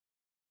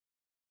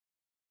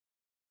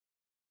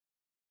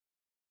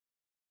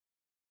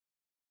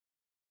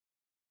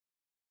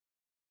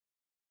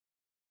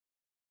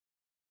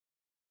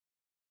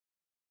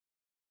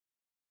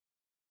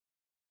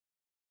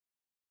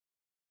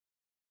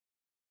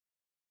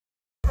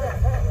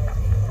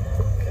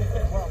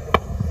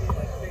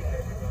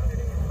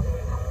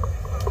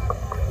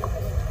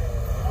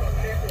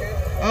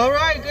All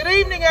right, good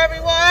evening,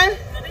 everyone.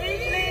 Good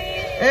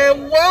evening.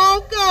 And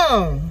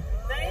welcome.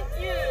 Thank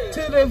you.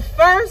 To the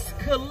first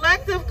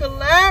collective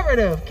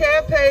collaborative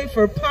campaign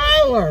for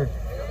power.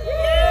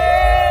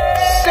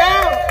 Yay!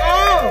 Shout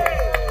out.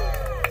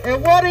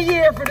 And what a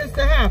year for this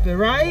to happen,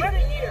 right? What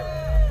a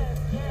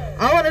year.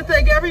 I want to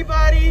thank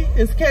everybody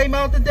who's came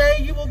out today.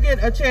 You will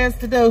get a chance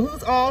to know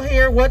who's all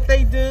here, what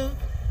they do,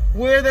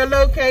 where they're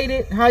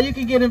located, how you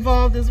can get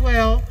involved as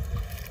well.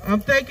 I'm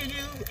thanking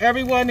you,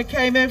 everyone that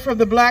came in from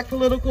the Black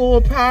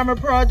Political Empowerment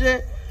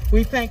Project.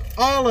 We thank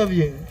all of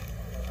you.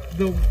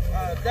 The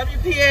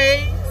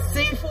WPA,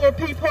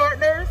 C4P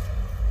partners,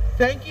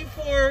 thank you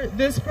for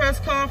this press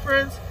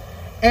conference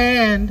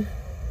and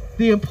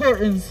the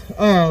importance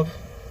of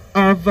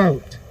our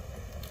vote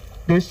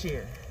this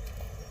year.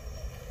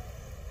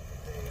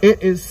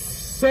 It is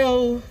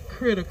so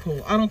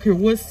critical. I don't care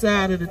what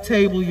side of the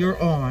table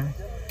you're on.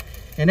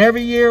 And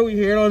every year, we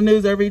hear it on the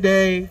news every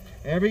day.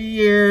 Every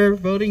year,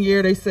 voting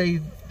year, they say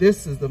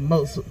this is the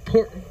most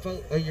important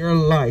vote of your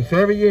life.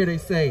 Every year they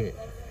say it.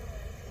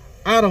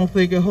 I don't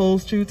think it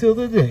holds true till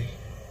today.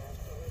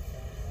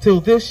 Till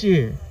this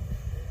year.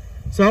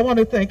 So I want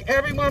to thank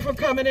everyone for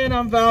coming in.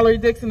 I'm Valerie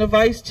Dixon, the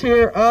Vice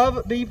Chair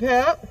of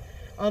B-pep,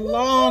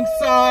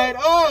 alongside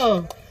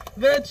of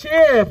the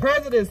Chair,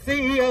 President,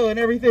 CEO, and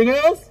everything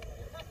else,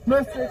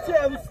 Mr.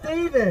 Tim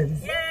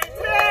Stevens. Yay,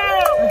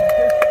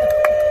 Tim!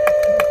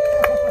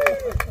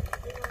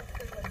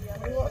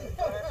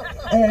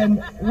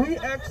 And we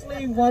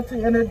actually want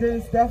to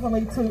introduce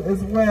definitely too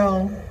as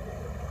well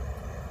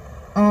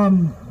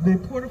the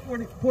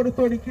Port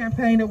Authority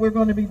campaign that we're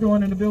going to be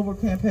doing in the Billboard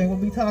campaign. We'll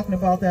be talking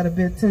about that a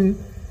bit too.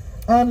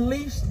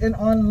 Unleashed and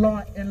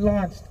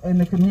launched in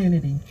the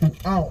community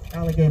throughout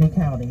Allegheny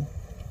County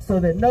so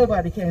that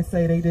nobody can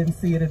say they didn't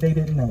see it or they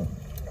didn't know.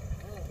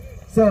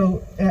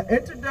 So an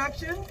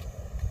introduction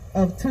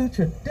of two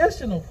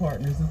traditional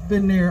partners has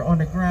been there on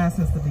the ground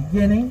since the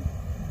beginning.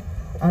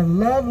 Our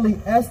lovely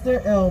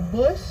Esther L.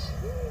 Bush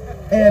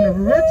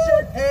and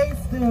Richard A.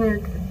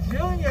 Stewart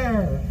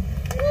Jr.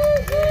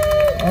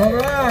 All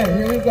right,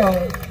 here we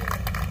go.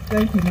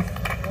 Thank you, Ms.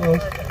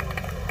 Bush.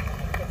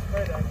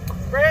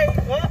 Spray,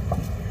 what?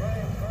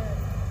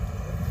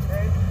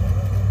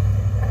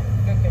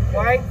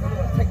 White,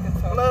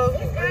 blue.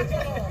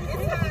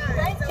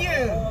 Thank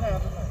you.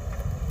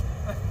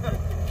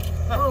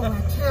 Oh,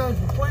 I tell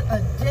you, what a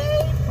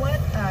day, what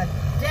a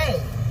day.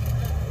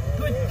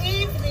 Good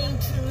evening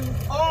to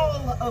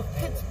all of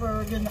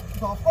Pittsburgh and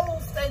the whole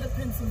state of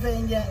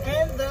Pennsylvania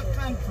and the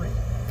country.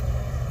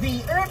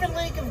 The Urban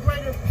League of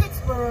Greater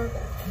Pittsburgh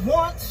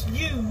wants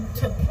you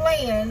to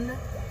plan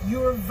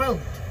your vote.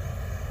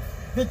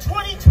 The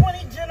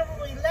 2020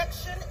 general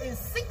election is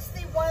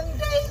 61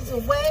 days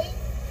away,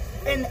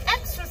 and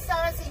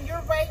exercising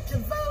your right to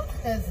vote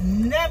has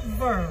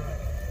never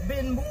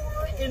been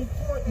more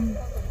important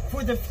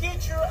for the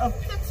future of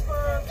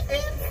Pittsburgh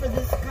and for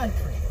this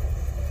country.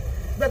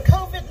 The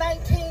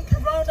COVID-19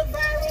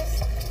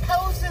 coronavirus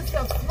poses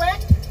a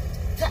threat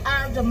to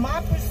our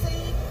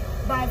democracy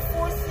by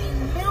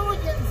forcing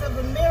millions of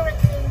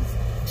Americans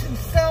to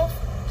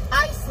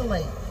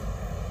self-isolate.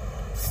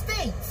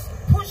 States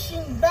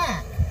pushing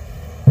back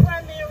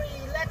primary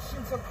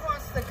elections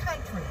across the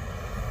country,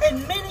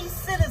 and many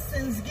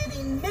citizens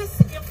getting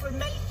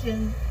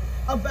misinformation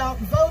about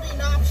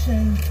voting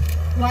options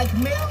like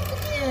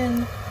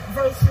mail-in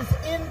versus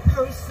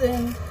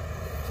in-person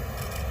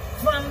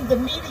from the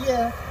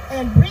media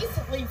and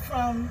recently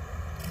from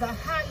the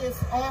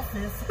highest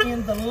office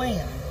in the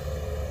land.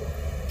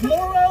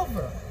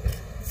 Moreover,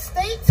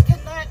 states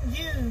cannot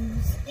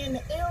use an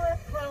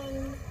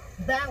error-prone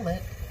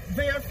ballot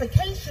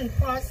verification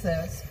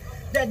process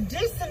that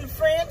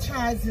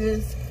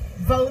disenfranchises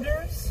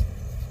voters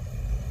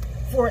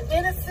for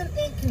innocent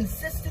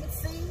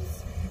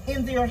inconsistencies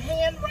in their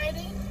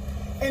handwriting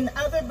and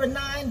other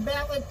benign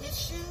ballot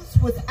issues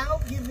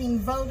without giving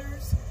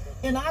voters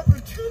an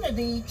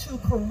opportunity to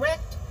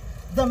correct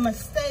the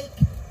mistake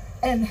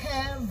and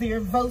have their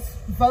votes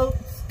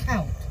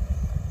count.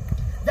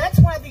 That's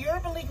why the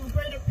Urban League of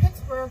Greater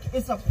Pittsburgh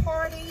is a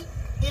party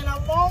in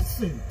a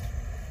lawsuit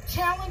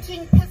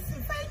challenging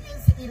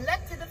Pennsylvania's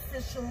elected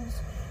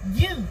officials'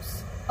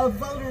 use of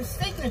voter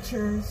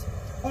signatures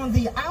on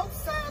the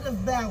outside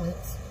of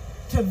ballots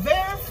to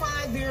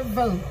verify their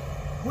vote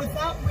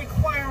without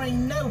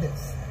requiring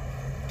notice,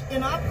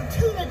 an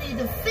opportunity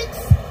to fix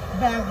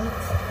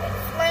ballots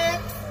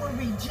flagged for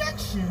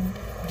rejection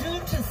due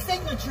to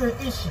signature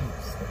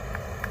issues.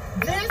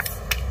 This,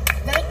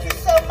 thank you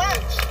so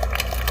much,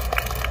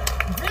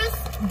 this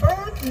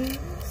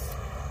burdens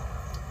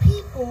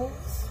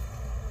people's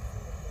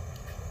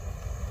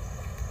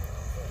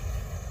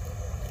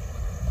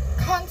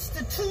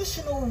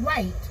constitutional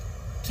right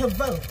to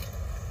vote,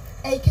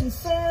 a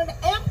concern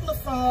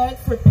amplified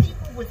for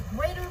people with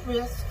greater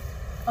risk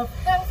of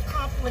health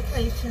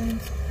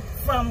complications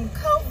from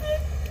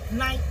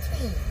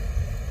COVID-19.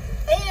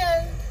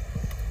 And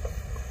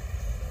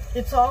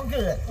it's all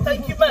good.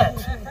 Thank you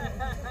much.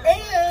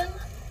 And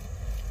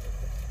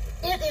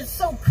it it's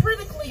so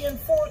critically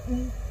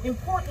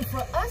important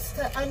for us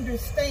to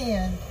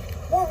understand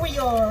where we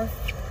are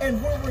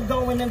and where we're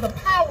going and the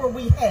power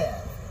we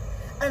have.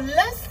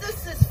 Unless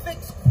this is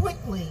fixed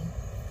quickly,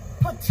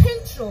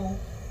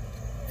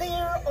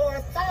 there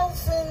are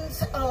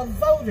thousands of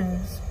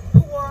voters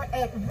who are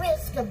at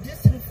risk of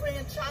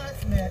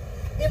disenfranchisement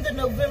in the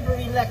November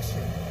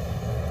election.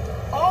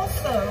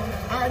 Also,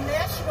 our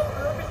National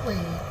Urban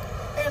League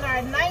and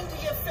our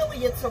 90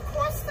 affiliates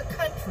across the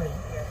country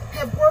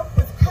have worked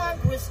with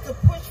Congress to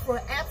push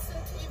for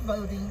absentee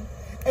voting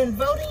and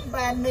voting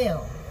by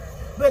mail.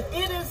 But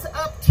it is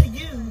up to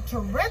you to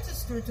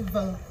register to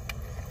vote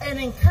and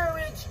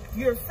encourage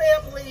your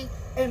family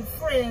and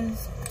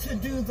friends to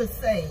do the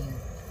same.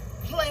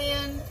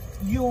 Plan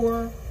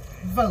your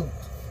vote.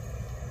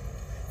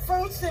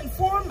 First and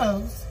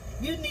foremost,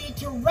 you need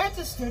to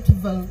register to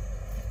vote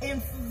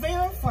and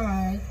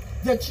verify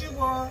that you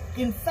are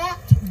in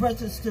fact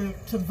registered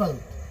to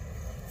vote.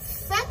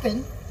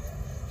 Second,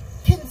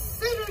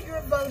 consider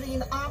your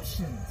voting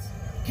options.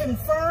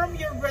 Confirm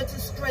your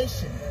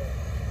registration.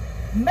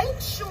 Make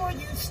sure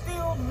you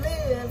still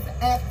live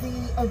at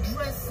the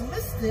address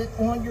listed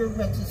on your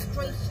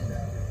registration.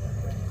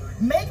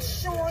 Make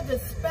sure the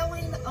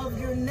spelling of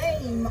your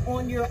name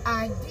on your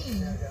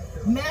ID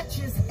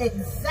matches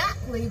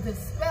exactly the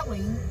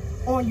spelling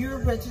on your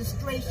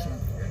registration.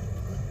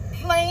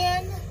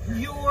 Plan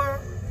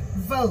your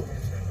vote.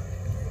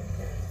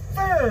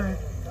 Third,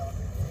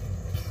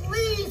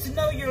 please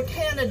know your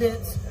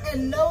candidates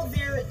and know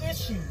their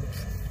issues.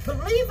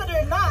 Believe it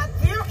or not,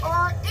 there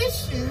are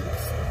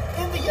issues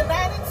in the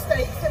United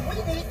States that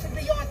we need to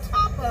be on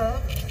top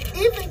of,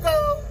 even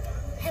though,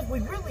 have we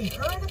really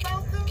heard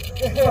about them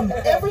from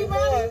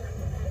everybody?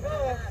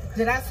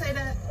 Did I say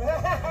that?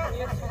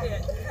 Yes, you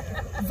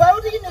did.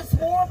 Voting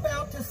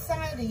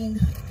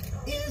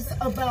is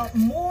about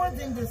more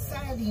than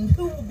deciding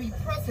who will be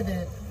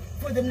president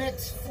for the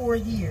next 4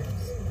 years.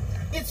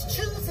 It's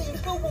choosing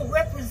who will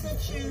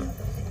represent you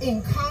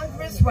in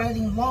Congress,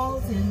 writing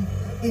laws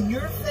in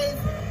your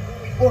favor,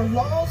 or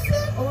laws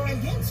that are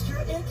against your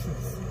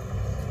interests.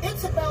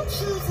 It's about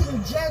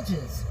choosing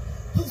judges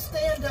who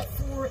stand up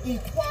for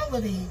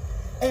equality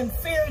and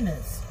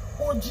fairness,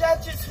 or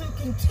judges who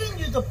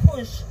continue to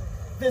push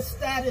the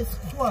status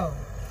quo.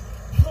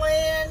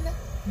 Plan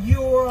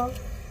your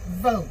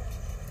vote.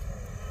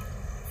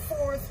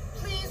 Fourth,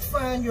 please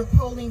find your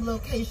polling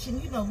location.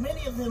 You know,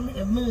 many of them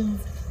have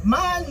moved.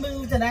 Mine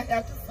moved and I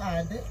had to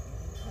find it.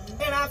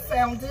 And I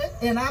found it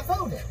and I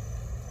voted.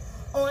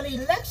 On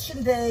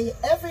election day,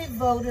 every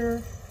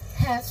voter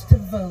has to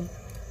vote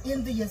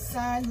in the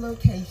assigned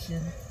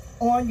location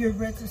on your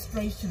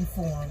registration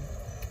form.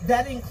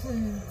 That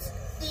includes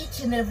each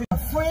and every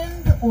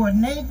friend or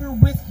neighbor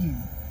with you.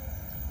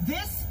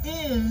 This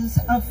is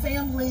a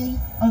family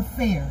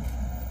affair.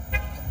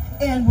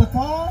 And with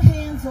all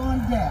hands on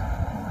deck,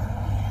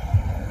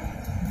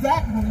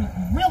 that will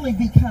really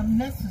become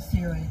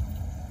necessary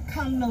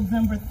come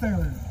November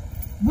 3rd.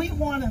 We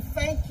want to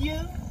thank you.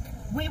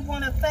 We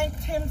want to thank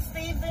Tim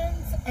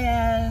Stevens,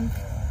 and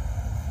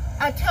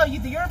I tell you,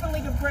 the Urban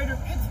League of Greater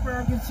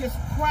Pittsburgh is just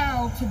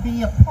proud to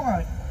be a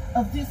part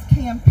of this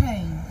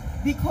campaign,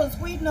 because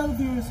we know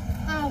there's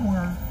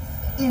power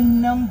in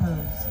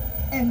numbers,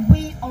 and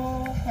we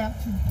all have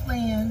to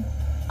plan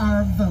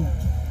our vote.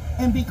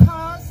 And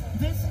because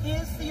this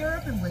is the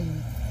Urban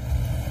League,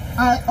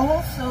 I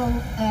also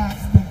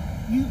ask that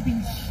you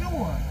be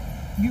sure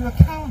you're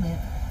counted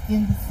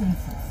in the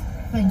census.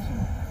 Thank you.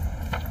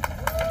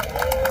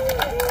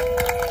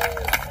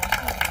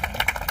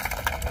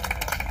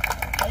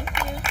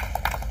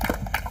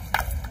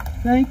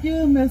 Thank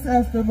you, Miss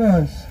Esther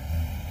Bush.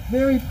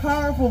 Very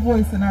powerful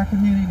voice in our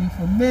community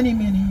for many,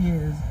 many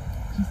years.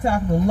 She's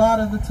tackled a lot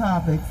of the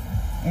topics,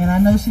 and I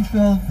know she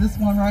feels this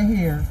one right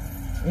here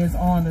is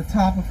on the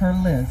top of her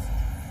list.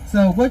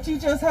 So what you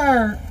just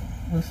heard,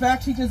 the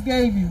fact she just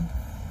gave you,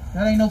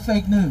 that ain't no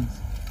fake news.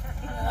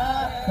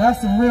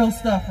 That's some real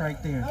stuff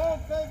right there.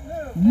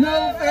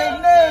 No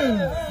fake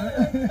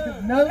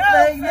news. No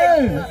fake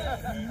news.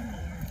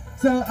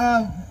 So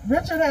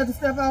Richard had to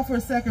step out for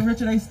a second.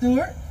 Richard A.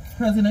 Stewart,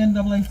 President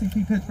of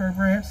NAACP Pittsburgh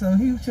branch, so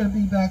he should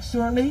be back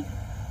shortly.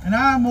 And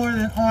I'm more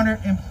than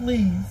honored and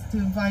pleased to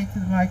invite to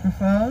the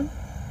microphone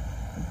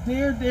a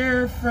dear,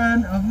 dear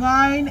friend of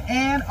mine,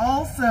 and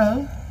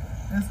also,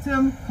 as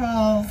Tim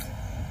calls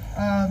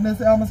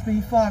Ms. Elma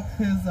Speed Fox,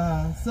 his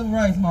civil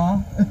rights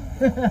mom.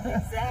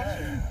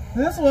 Exactly.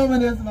 This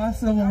woman is my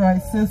civil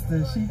rights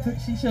sister.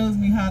 She shows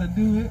me how to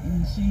do it,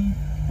 and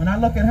when I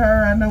look at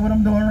her, I know what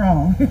I'm doing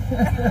wrong.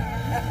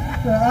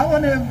 So I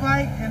want to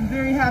invite, and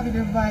very happy to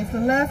invite,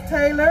 Celeste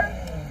Taylor,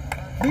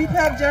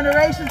 B-pep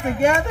Generation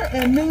Together,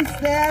 and new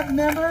staff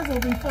members will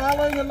be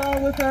following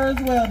along with her as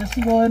well that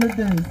she will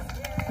introduce.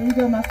 Here you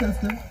go, my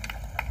sister.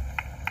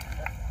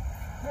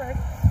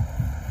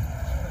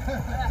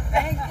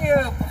 Thank you.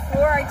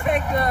 Before I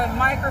take the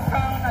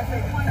microphone, I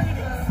say point to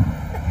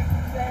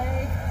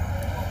say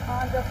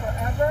Honda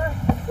forever.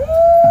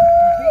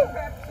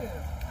 B-pep too.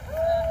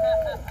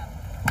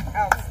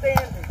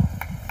 Outstanding.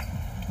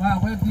 Wow,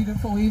 where did you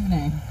wonderful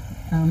evening.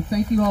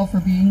 Thank you all for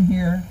being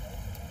here.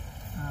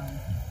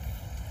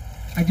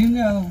 I do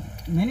know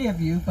many of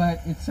you,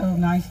 but it's so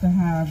nice to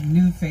have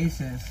new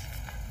faces.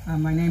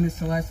 My name is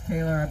Celeste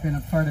Taylor. I've been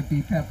a part of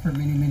B-pep for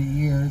many, many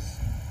years.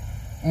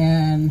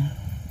 And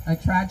I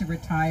tried to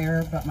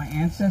retire, but my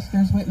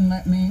ancestors wouldn't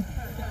let me.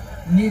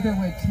 Neither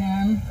would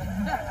Tim,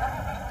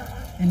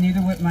 and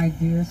neither would my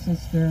dear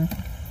sister,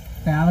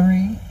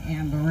 Valerie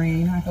and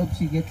Lorraine. I hope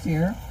she gets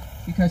here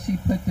because she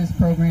put this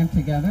program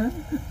together.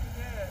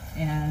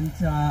 And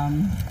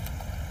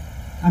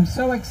I'm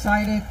so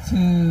excited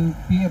to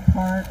be a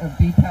part of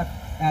B-pep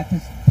at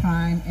this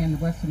time in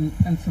Western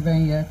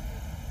Pennsylvania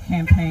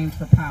Campaign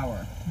for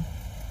Power.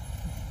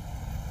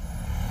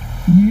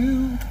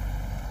 You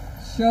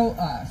show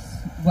us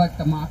what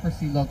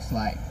democracy looks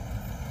like.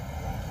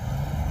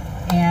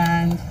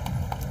 And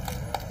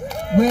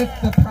with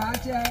the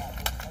project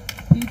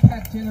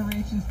B-pep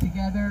Generations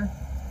Together,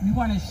 we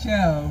want to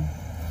show,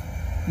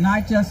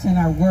 not just in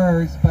our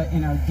words, but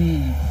in our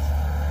deeds,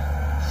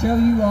 show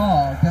you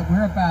all that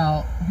we're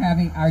about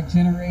having our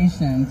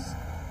generations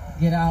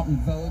get out and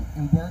vote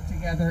and work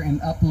together and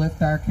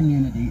uplift our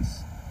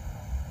communities.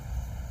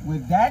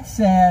 With that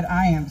said,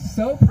 I am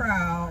so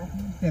proud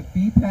that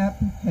B-pep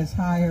has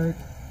hired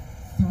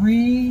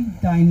 3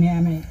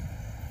 dynamic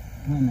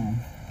women.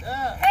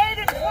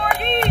 Hated for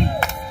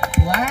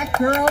you! Black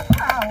girl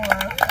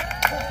power.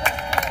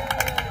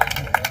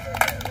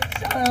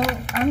 So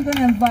I'm going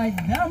to invite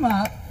them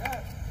up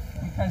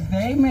because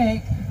they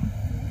make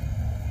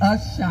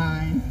us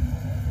shine.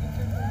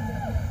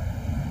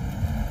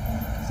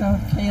 So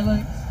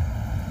Calix,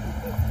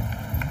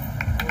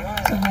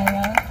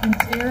 Shalea, and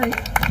Terry.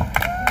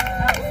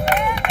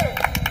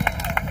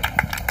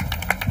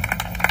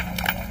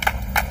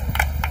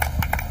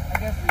 I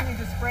guess we need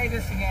to spray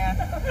this again.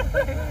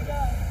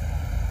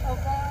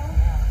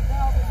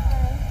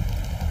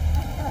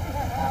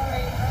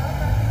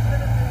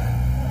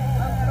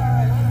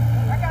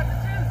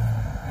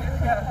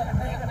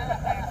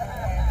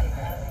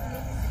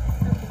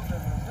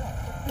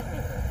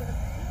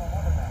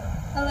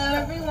 Hello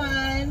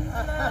everyone.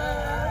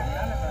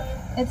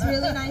 It's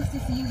really nice to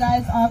see you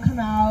guys all come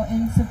out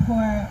in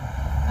support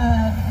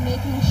of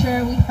making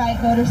sure we fight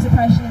voter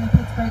suppression in the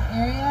Pittsburgh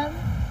area.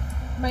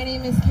 My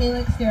name is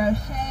Calix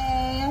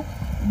O'Shea.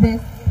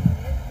 This is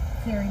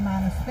Terry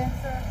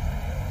Spencer.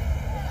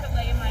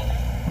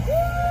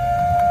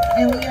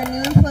 And we are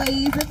new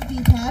employees of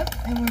B-pep,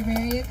 and we're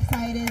very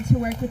excited to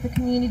work with the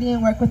community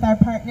and work with our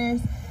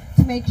partners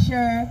to make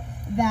sure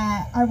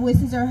that our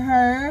voices are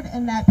heard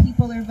and that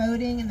people are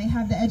voting and they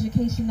have the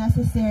education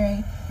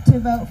necessary to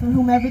vote for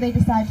whomever they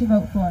decide to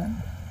vote for.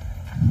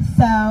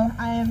 So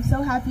I am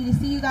so happy to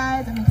see you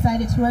guys. I'm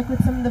excited to work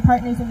with some of the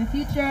partners in the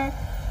future.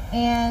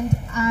 And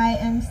I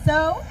am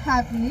so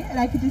happy, and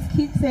I could just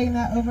keep saying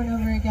that over and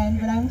over again,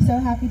 but I'm so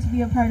happy to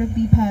be a part of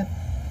B-pep.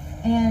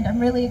 And I'm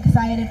really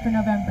excited for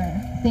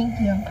November. Thank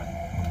you.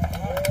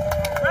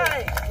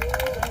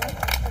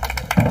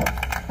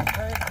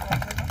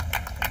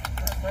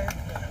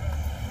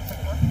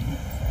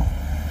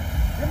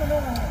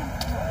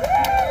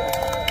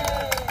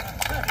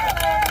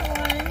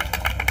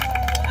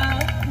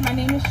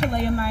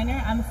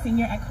 I'm a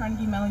senior at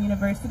Carnegie Mellon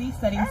University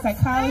studying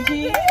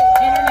psychology,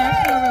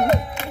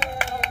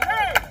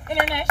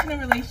 international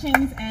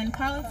relations, and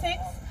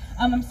politics.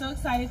 I'm so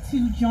excited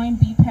to join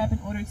B-pep in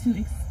order to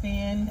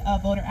expand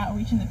voter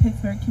outreach in the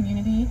Pittsburgh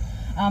community.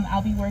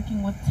 I'll be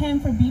working with Tim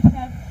for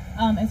B-pep,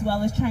 as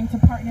well as trying to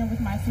partner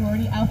with my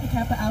sorority, Alpha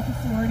Kappa Alpha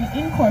Sorority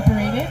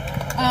Incorporated,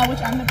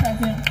 which I'm the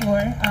president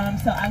for.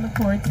 So I look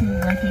forward to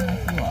working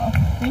with you all.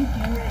 Thank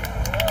you.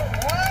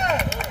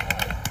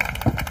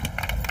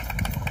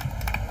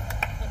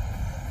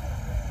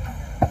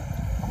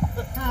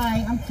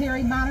 Hi, I'm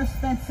Terry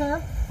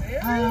Spencer.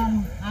 I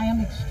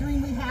am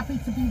extremely happy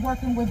to be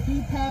working with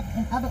B-pep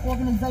and other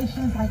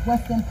organizations like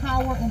Western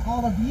Power and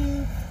all of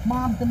you,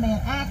 Moms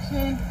Demand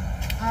Action.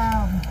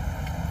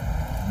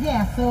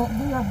 So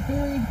we are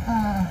very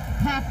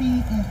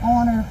happy and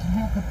honored to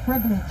have the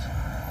privilege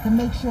to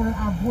make sure that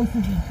our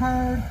voices are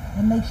heard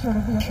and make sure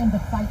that we are in the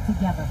fight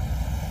together.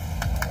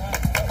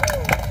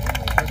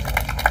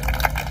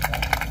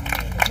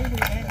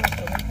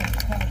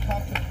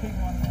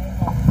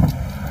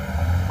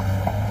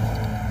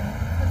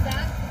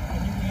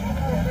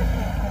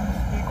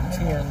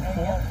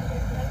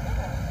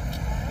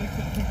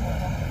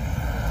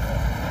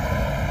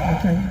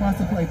 Okay, he wants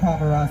to play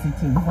paparazzi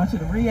too. He wants you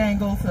to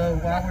re-angle so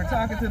while we're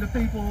talking to the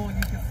people,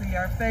 you can see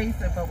our face,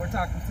 but we're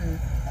talking to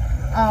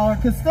our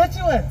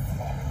constituents.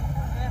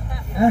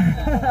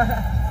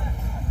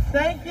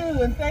 Thank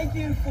you, and thank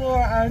you for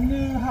our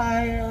new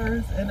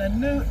hires and a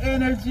new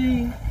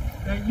energy,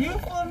 the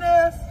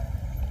youthfulness.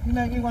 You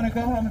make me want to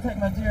go home and take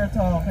my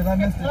Geritol because I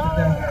missed it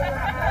today.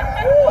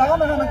 Ooh, I don't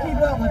know how I'm going to keep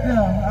up with them.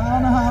 I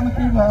don't know how I'm going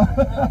to keep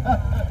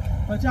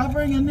up. But y'all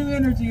bring a new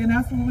energy, and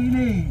that's what we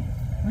need.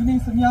 We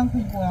need some young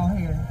people out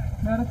here.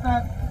 Matter of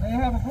fact, they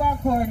have a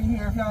block party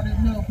here. If y'all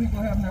didn't know,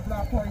 people having their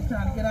block parties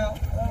trying to get out.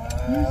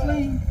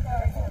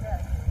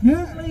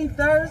 Usually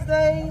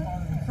Thursday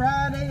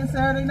Friday and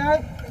Saturday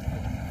night.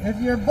 If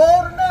you're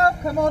bold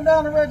enough, come on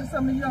down and register.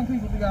 Some of the young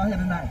people be out here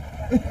tonight.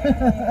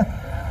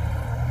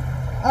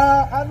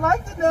 I'd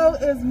like to know,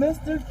 is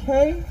Mr.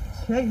 K.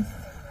 Chase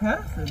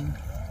Patterson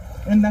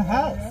in the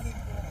house?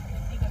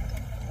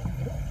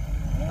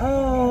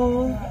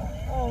 Oh,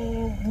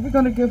 we're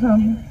going to give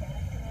him,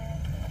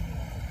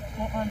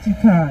 aren't you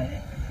kind?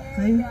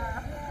 See?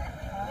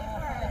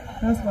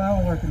 That's why I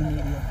don't work in the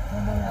media.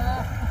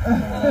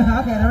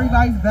 Okay,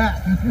 everybody's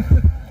back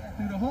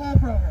through the whole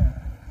program.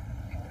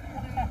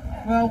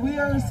 Well, we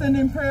are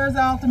sending prayers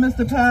out to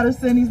Mr.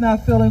 Patterson. He's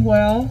not feeling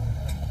well.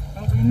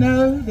 But we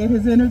know that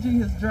his energy,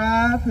 his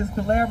drive, his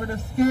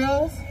collaborative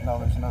skills,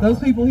 those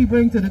people he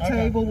brings to the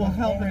table will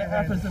help in the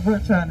efforts that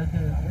we're trying to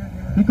do.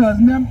 Because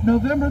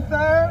November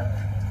 3rd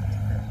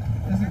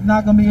is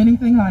not going to be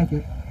anything like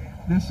it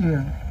this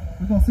year.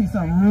 We're going to see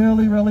something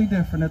really, really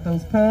different at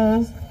those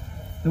polls.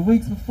 The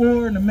weeks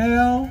before in the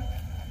mail,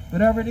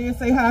 whatever it is,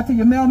 say hi to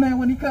your mailman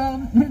when he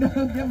comes. You know,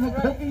 give him a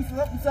cookie,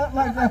 something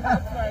like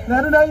that.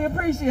 Let him know you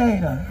appreciate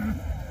him.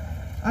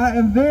 I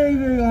am very,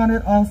 very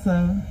honored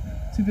also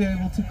to be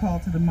able to call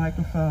to the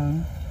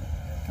microphone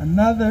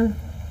another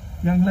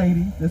young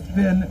lady that's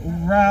been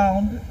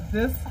around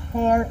this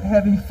hard,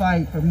 heavy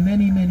fight for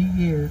many, many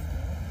years.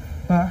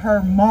 But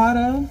her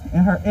motto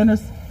and her inner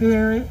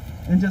spirit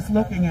and just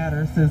looking at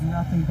her says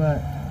nothing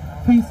but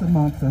peace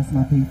amongst us,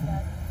 my people.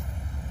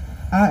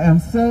 I am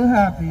so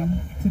happy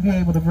to be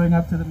able to bring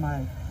up to the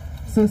mic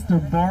Sister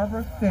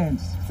Barbara Finch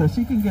so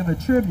she can give a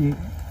tribute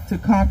to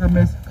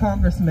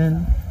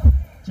Congressman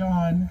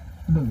John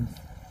Lewis.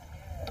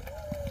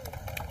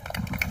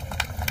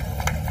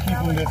 Keep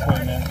them this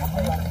way, man.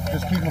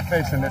 Just keep them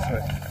facing this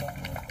way.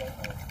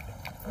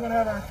 We're going to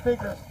have our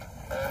speakers.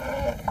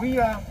 We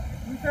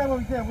try what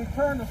we can. We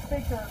turn the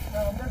speaker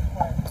this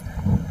way.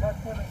 But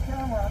for the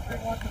camera, I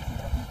think want to see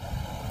the people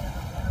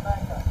in the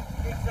background.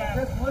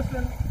 Exactly. Just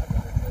listen.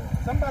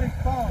 Somebody's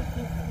phone.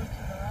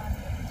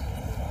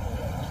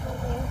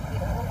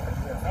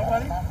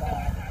 Nobody?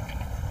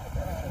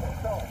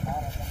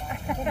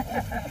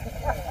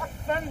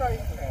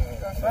 Sunrise.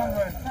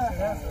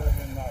 Sunrise.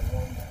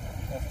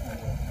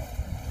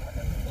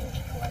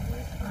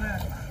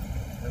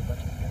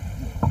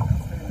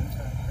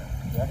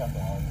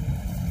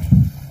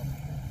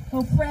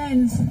 Well,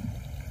 friends,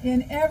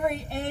 in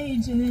every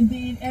age and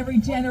indeed every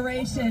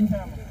generation,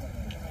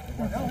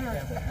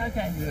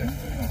 okay,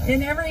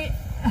 in every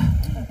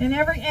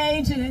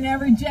age and in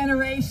every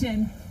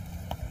generation,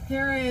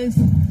 there is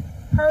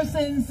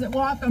persons that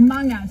walk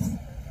among us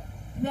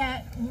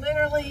that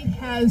literally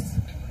has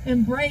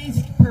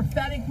embraced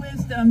prophetic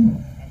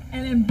wisdom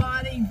and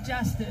embodied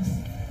justice.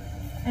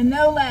 And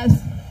no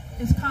less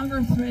is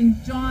Congressman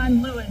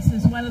John Lewis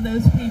is one of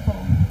those people.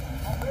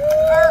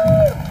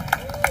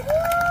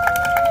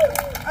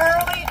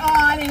 Early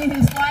on in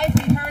his life,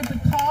 he heard the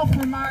call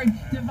from our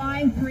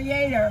divine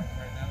creator.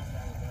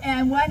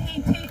 And what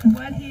he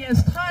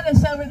has taught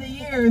us over the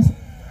years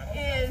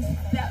is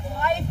that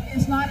life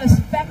is not a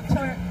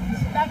spectator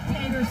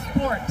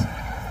sport.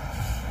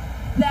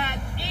 That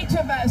each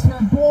of us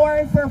were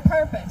born for a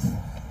purpose.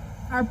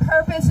 Our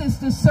purpose is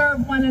to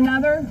serve one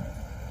another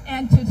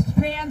and to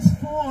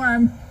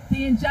transform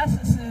the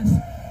injustices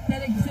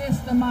that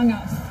exist among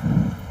us.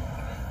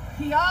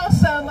 He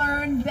also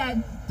learned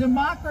that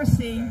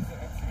democracy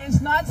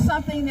is not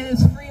something that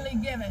is freely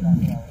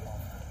given.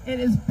 It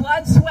is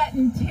blood, sweat,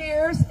 and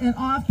tears, and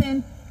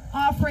often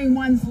offering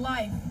one's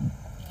life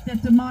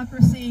that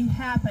democracy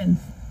happens.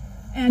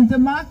 And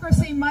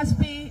democracy must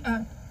be,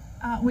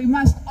 we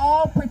must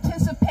all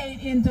participate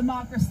in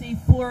democracy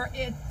for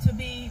it to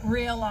be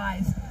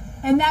realized.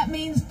 And that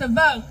means to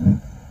vote.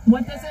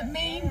 What does it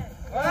mean?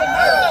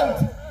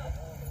 To vote.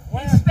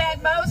 He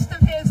spent most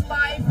of his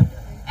life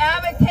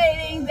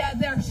advocating that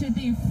there should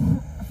be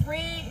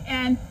free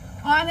and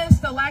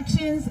honest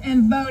elections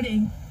and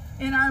voting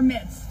in our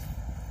midst.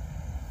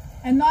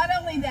 And not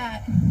only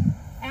that,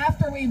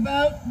 after we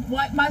vote,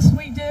 what must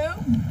we do?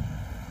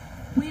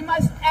 We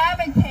must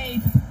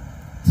advocate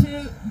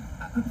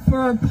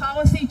for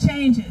policy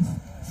changes.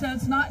 So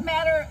it's not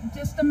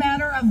just a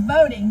matter of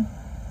voting,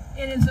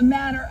 it is a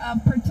matter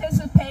of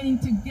participating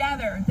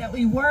together, that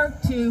we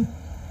work to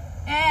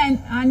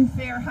end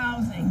unfair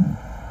housing,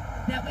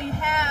 that we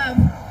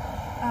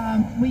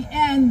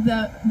end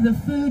the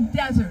food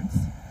deserts,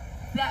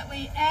 that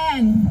we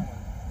end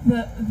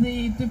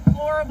the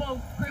deplorable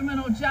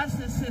criminal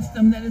justice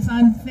system that is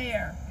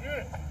unfair,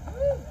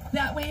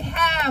 that we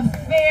have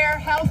fair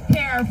health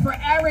care for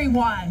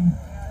everyone,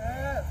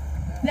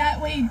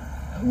 that we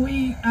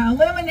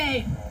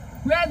eliminate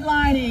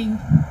redlining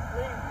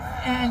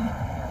and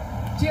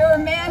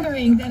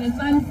gerrymandering that is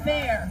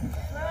unfair.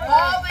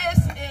 All this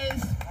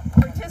is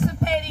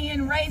participating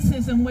in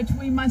racism, which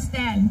we must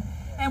end,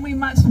 and we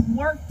must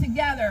work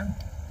together.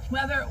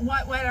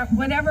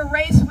 Whatever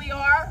race we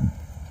are,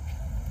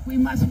 we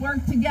must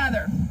work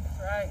together.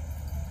 Right.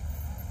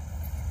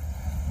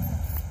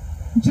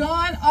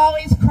 John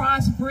always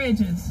crossed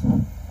bridges.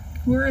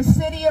 We're a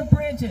city of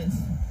bridges.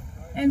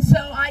 And so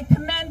I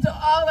commend to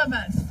all of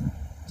us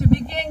to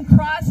begin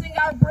crossing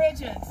our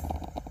bridges,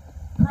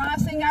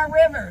 crossing our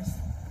rivers,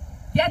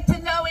 get to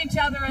know each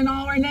other in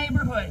all our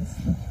neighborhoods.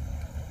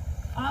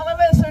 All of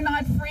us are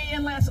not free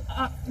unless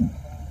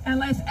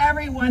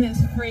everyone is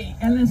free.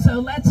 And so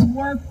let's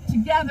work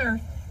together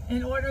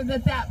in order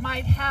that that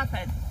might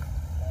happen.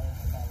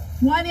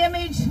 One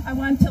image I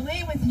want to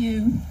leave with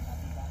you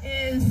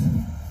is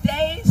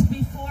days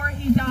before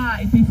he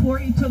died, before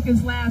he took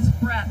his last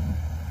breath.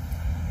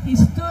 He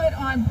stood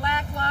on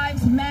Black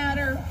Lives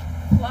Matter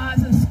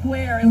Plaza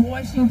Square in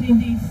Washington,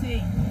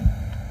 D.C.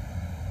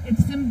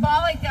 It's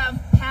symbolic of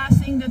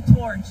passing the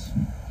torch.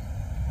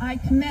 I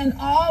commend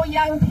all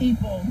young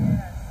people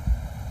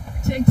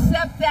to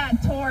accept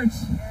that torch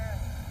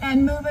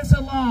and move us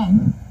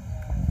along.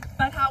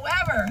 But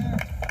however,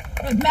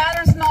 it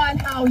matters not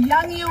how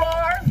young you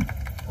are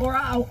or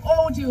how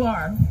old you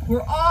are.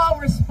 We're all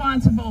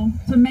responsible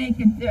to make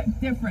a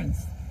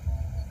difference.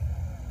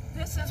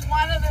 This is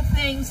one of the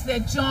things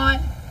that John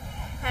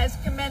has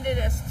commended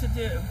us to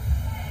do.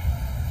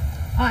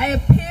 I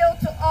appeal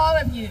to all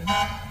of you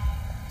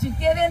to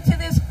get into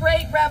this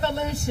great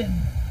revolution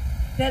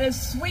that is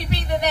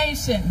sweeping the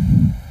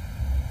nation.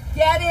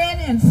 Get in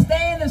and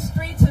stay in the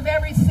streets of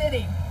every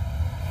city,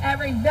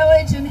 every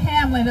village and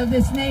hamlet of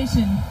this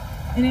nation,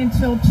 and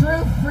until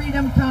true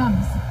freedom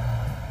comes,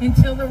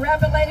 until the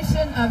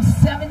revelation of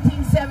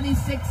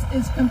 1776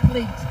 is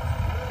complete.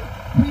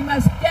 We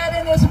must get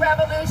in this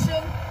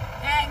revolution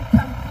and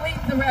complete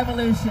the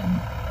revolution.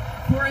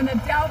 For in the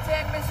Delta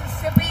in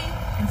Mississippi,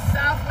 in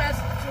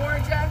Southwest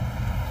Georgia,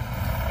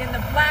 in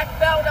the Black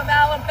Belt of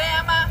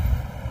Alabama,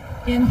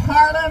 in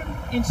Harlem,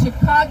 in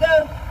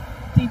Chicago,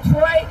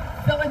 Detroit,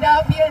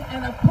 Philadelphia,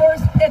 and of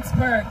course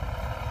Pittsburgh,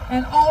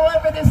 and all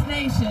over this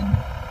nation,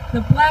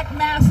 the black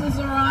masses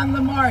are on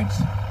the march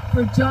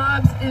for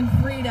jobs and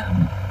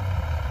freedom.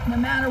 No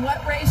matter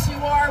what race you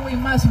are, we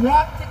must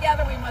walk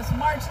together, we must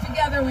march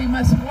together, we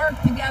must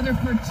work together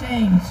for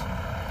change.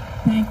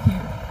 Thank you.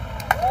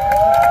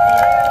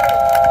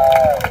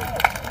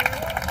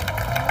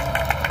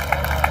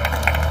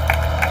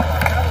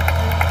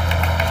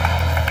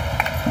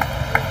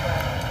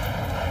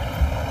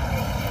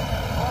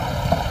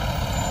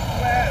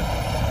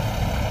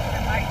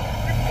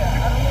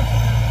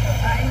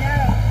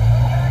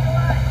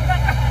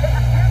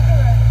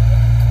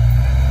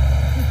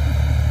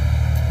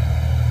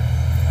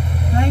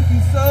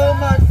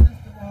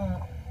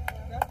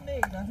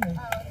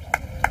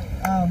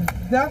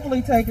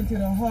 Definitely taken to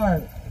the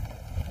heart.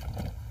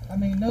 I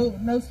mean,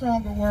 no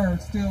stronger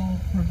words still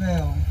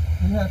prevail.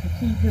 We have to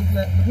keep his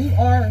legacy. We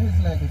are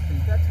his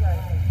legacy. That's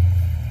right.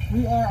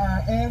 We are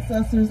our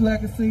ancestors'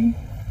 legacy.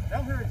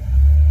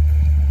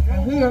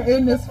 And we are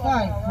in this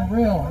fight for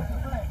real.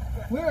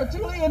 We are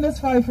truly in this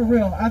fight for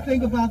real. I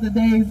think about the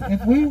days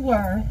if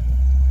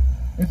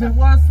it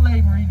was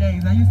slavery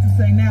days. I used to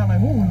say now, like,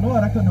 oh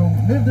Lord, I couldn't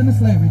have lived in the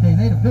slavery days.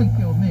 They'd have been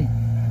killed me.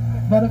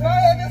 But if I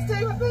had this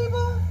team of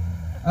people,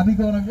 I'll be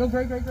going to your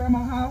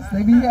great-great-grandma's house.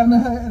 They be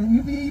having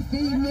you be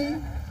feeding me.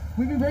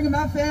 We be bringing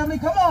my family.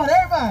 Come on,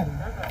 everybody.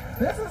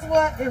 This is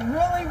what it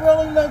really,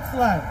 really looks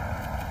like.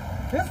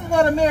 This is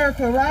what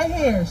America right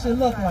here should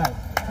look like.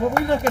 What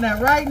we're looking at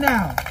right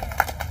now.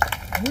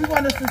 And we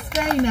want to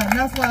sustain that. And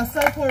that's why it's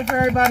so important for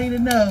everybody to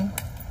know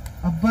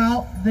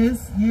about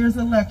this year's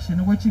election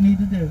and what you need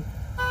to do.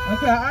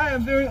 Okay, I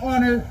am very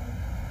honored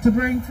to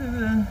bring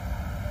to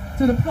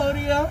the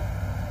podium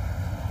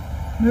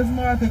Ms.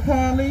 Martha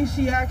Conley.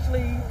 She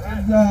actually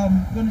is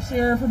going to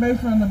share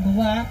information on the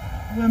Black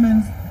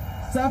women's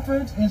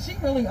suffrage, and she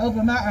really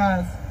opened my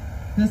eyes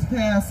this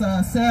past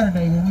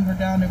Saturday when we were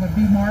down there with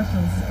B.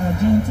 Marshall's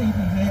Juneteenth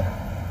event.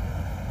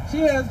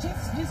 She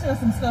said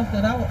some stuff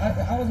that I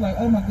was like,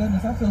 oh my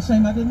goodness, I feel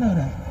ashamed I didn't know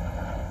that.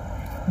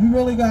 We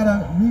really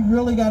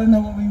gotta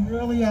know what we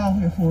really out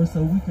here for,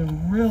 so we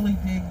can really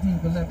dig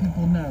deep and let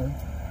people know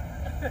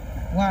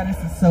why this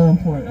is so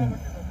important.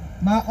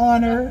 My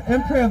honor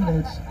and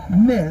privilege,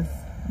 Miss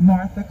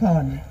Martha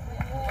Conley.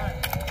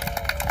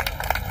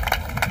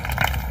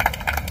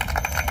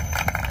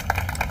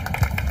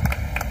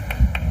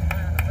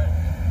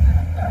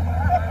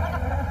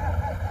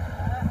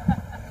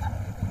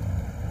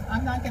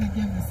 I'm not going to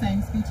give the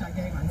same speech I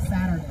gave on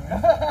Saturday,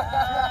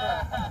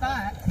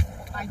 but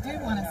I do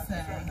want to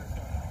say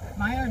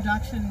my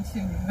introduction to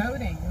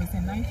voting was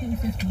in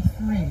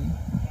 1953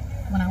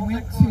 when I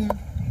went to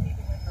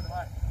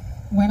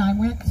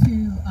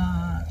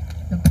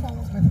the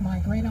polls with my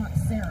great aunt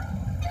Sarah,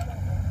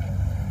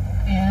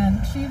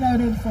 and she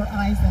voted for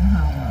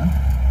Eisenhower.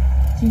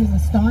 She was a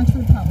staunch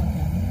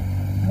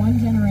Republican, one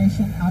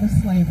generation out of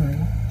slavery,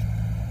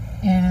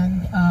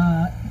 and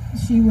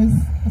she was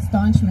a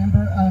staunch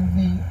member of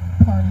the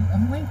party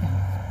of Lincoln.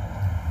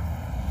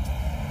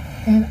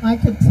 And I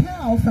could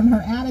tell from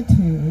her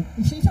attitude,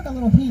 she took a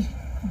little heat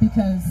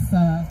because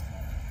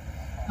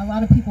a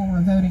lot of people were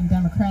voting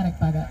Democratic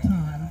by that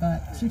time,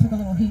 but she took a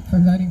little heat for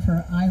voting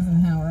for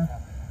Eisenhower,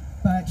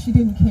 but she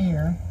didn't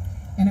care.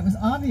 And it was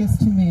obvious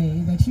to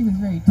me that she was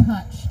very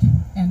touched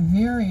and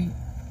very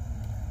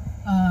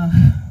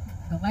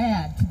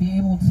glad to be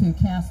able to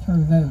cast her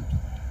vote.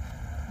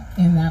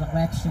 in that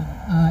election.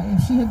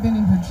 If she had been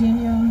in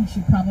Virginia,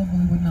 she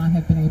probably would not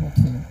have been able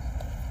to.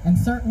 And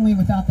certainly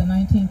without the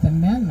 19th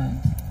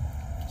Amendment,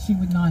 she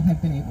would not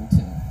have been able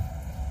to.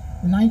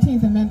 The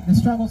 19th Amendment, the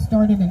struggle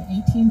started in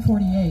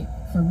 1848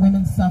 for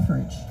women's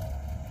suffrage.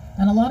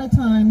 And a lot of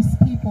times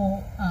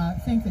people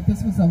think that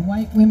this was a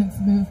white women's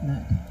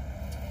movement.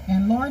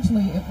 And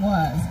largely it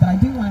was, but I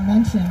do want to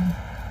mention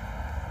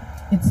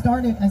it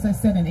started, as I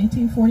said, in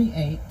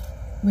 1848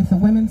 with the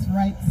Women's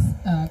Rights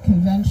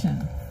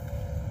Convention.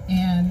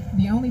 And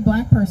the only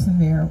black person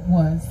there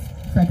was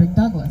Frederick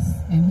Douglass,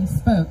 and he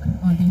spoke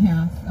on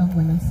behalf of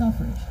women's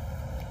suffrage.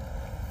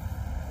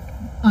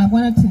 I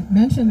wanted to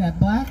mention that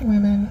black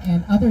women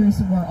and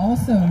others were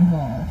also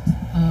involved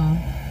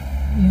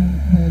in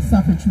the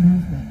suffrage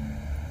movement.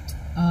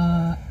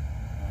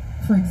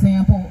 For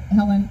example,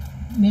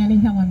 Nanny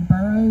Helen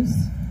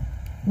Burroughs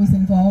was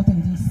involved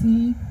in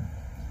D.C.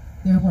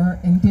 There were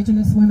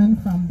indigenous women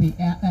from the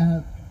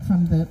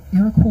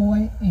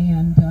Iroquois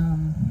and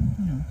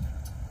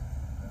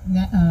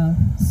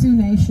Sioux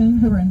Nation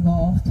who were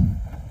involved.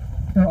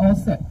 There were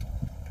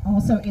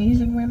also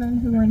Asian women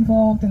who were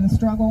involved in the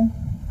struggle,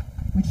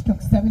 which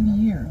took 70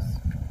 years.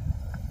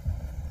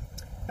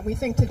 And we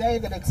think today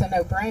that it's a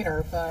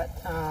no-brainer, but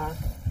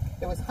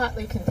it was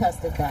hotly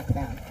contested back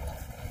then.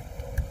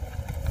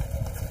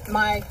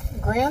 My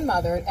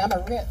grandmother,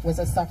 Emma Ritt, was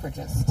a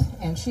suffragist,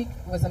 and she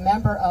was a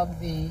member of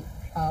the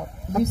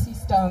Lucy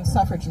Stone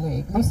Suffrage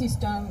League. Lucy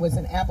Stone was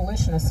an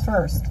abolitionist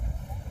first,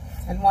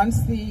 and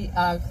once the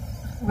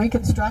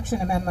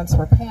Reconstruction Amendments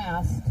were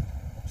passed,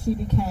 she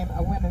became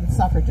a women's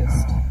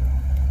suffragist.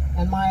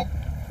 And my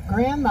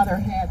grandmother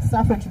had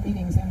suffrage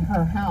meetings in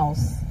her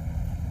house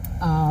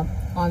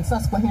on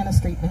Susquehanna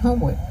Street in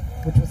Homewood,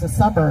 which was a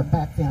suburb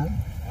back then.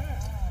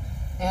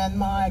 And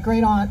my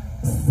great-aunt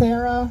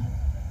Sarah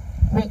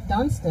Ritt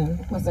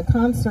Dunstan was a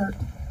concert,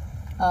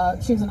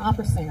 she was an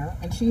opera singer,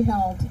 and she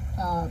held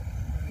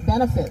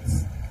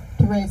benefits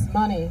to raise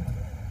money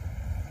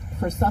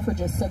for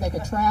suffragists so they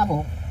could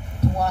travel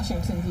to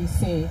Washington,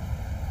 D.C.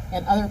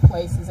 and other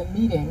places and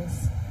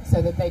meetings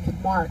so that they could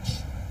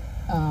march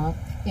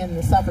in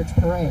the suffrage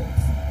parades.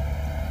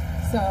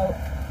 So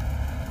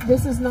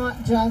this is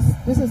not just,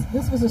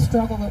 this was a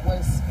struggle that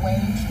was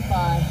waged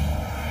by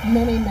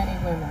many, many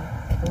women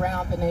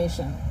around the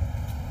nation.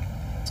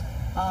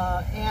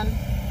 And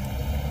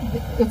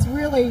it's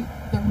really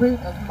the root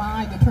of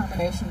my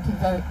determination to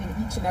vote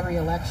in each and every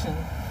election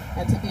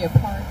and to be a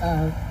part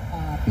of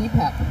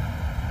B-pep.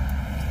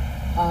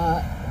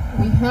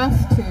 We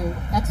have to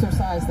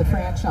exercise the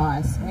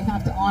franchise. We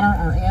have to honor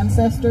our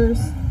ancestors.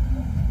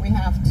 We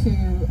have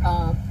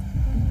to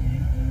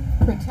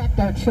protect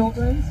our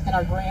children and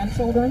our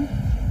grandchildren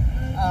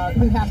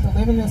who have to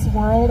live in this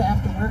world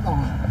after we're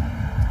gone.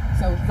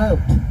 So vote.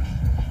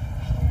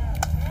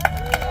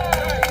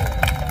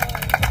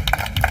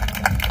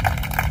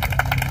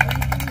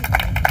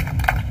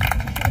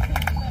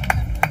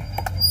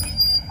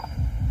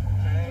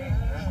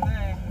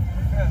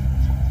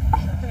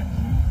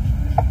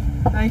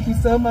 Thank you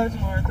so much,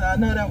 Martha. I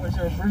know that was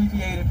your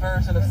abbreviated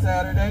version of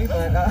Saturday,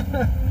 but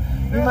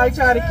we might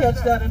try to catch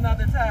that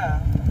another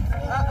time.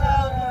 It's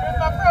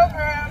my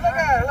program. Look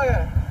at her, look at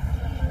her.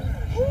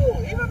 Ooh,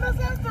 even Miss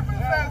Esther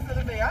moved faster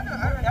than me. I know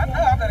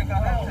I better go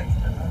have a taste.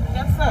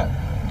 Yes, sir.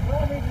 You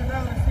all need to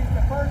know that she's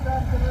the first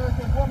African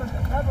American woman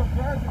to ever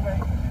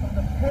graduate from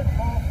the Pitt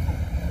Law School.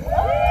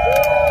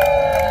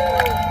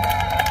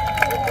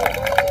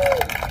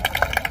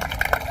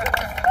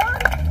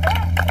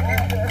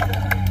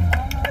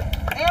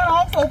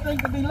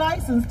 To be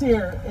licensed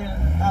here in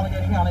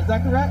Allegheny County, is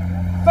that correct?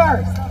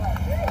 First.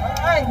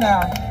 All right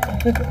now.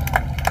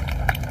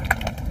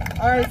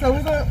 All right, so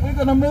we're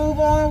gonna move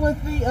on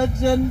with the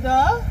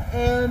agenda,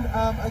 and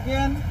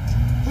again,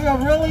 we are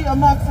really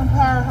amongst some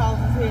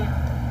powerhouses here.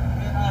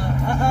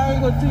 And I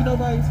ain't gonna toot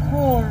nobody's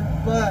horn,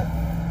 but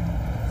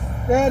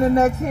standing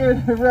next here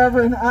to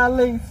Reverend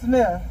Eileen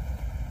Smith.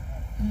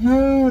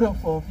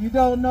 Beautiful. If you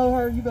don't know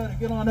her, you better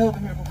get on over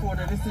here before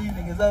this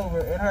evening is over.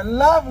 And her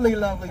lovely,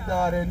 lovely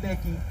daughter,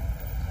 Nikki.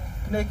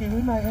 Nikki,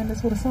 we might end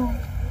this with a song.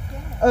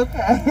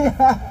 Okay.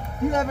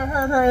 You ever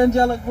heard her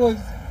angelic voice?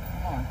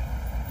 Come on.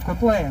 Quit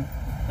playing.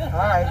 All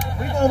right.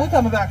 We're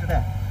coming back to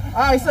that.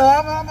 All right, so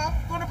I'm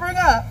going to bring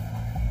up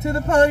to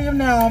the podium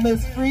now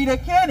Miss Frida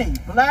Kenny,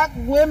 Black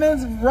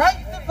Women's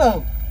Right to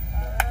Vote.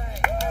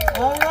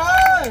 All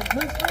right,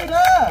 Miss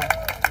Frida.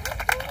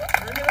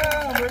 Bring it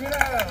on, bring it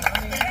on.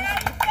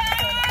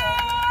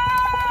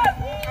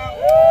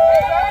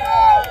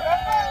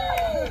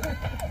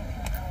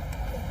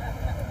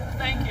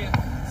 Thank you.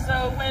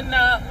 So when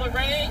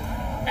Lorraine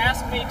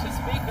asked me to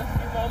speak a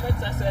few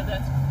moments, I said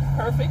that's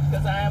perfect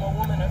because I am a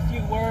woman of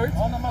few words.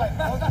 On the mic.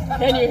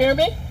 Can you hear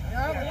me?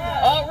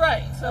 Yeah. All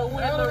right. So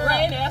when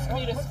Lorraine asked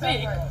me to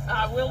speak,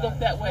 I will look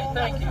that way.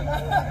 Thank you.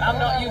 I'm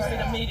not used to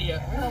the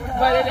media.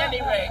 But at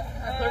any rate,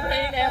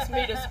 Lorraine asked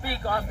me to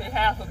speak on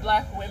behalf of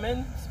Black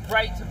women's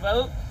right to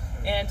vote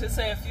and to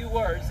say a few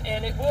words.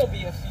 And it will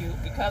be a few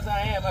because I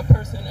am a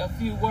person of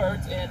few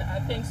words. And I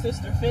think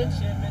Sister Finch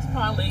and Miss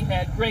Conley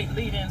had great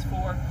lead-ins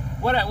for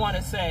what I want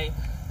to say,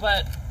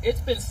 but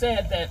it's been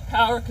said that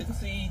power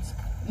concedes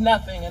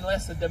nothing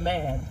unless a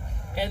demand.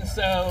 And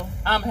so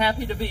I'm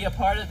happy to be a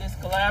part of this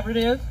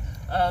collaborative,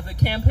 the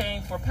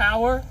Campaign for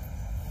Power.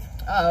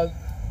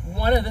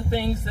 One of the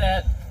things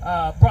that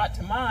brought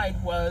to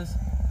mind was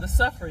the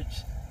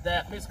suffrage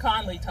that Ms.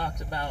 Conley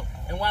talked about.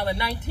 And while the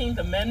 19th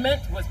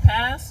Amendment was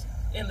passed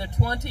in the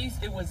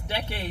 20s, it was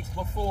decades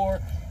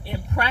before,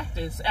 in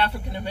practice,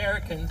 African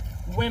American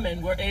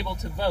women were able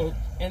to vote.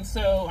 And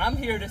so I'm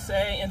here to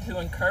say and to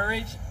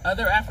encourage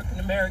other African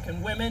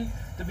American women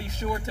to be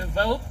sure to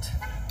vote,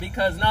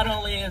 because not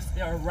only is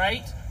it our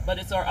right, but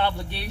it's our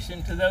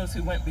obligation to those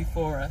who went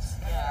before us.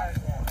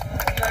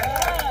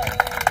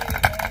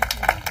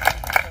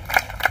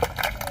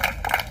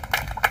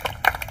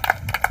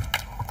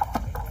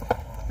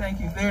 Thank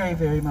you very,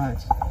 very much.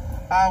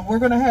 We're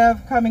going to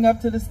have coming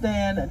up to the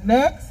stand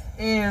next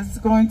is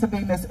going to be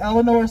Miss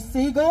Eleanor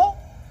Siegel,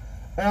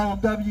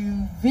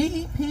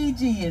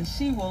 LWVPG, and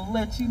she will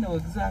let you know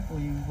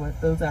exactly what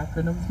those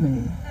acronyms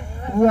mean.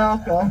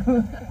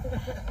 Welcome.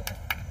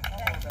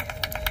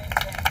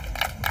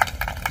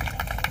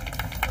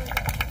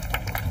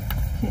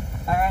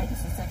 All right,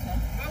 this is okay.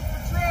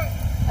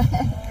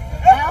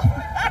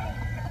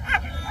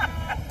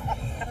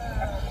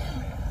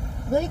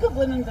 League of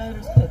Women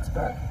Voters,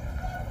 Pittsburgh.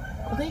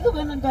 League of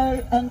Women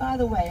Voters, and by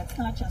the way, it's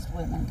not just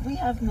women. We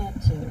have men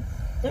too.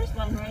 There's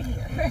one right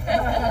here.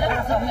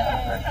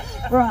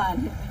 Ron,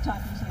 who'll be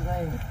talking to you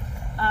later.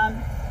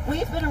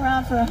 We've been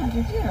around for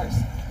 100 years,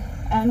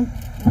 and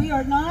we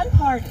are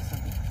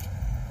nonpartisan.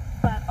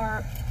 But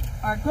our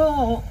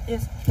goal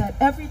is that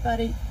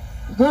everybody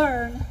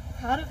learn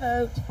how to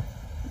vote,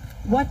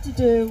 what to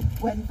do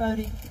when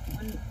voting,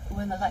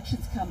 when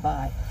elections come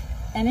by.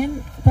 And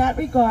in that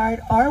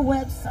regard, our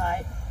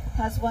website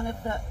has one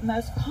of the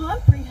most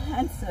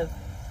comprehensive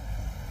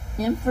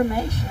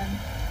information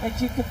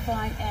that you can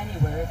find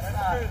anywhere.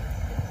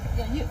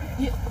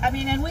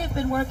 And we've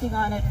been working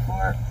on it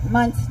for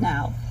months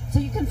now. So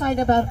you can find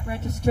out about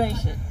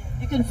registration.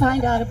 You can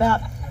find out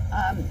about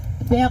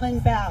mail-in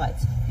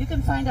ballots. You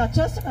can find out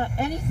just about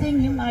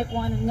anything you might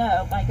want to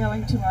know by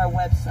going to our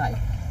website.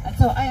 And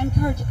so I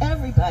encourage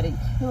everybody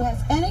who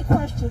has any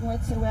question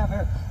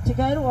whatsoever to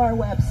go to our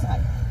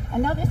website.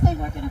 Another thing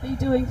we're going to be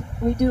doing,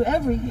 we do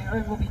every year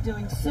and we'll be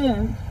doing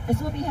soon, is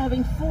we'll be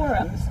having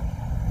forums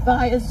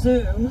via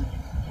Zoom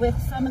with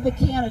some of the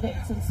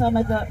candidates in some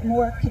of the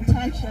more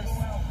contentious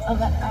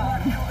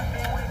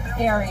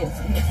areas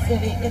in the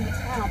city, in the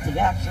county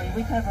actually.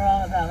 We cover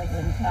all of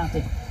Allegheny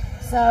County.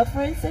 So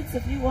for instance,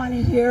 if you want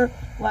to hear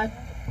what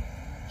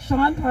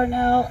Sean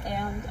Parnell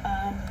and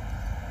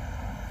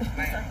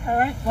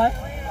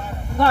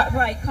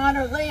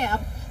Connor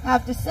Lamb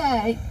have to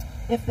say,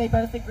 if they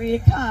both agree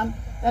to come,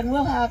 then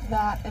we'll have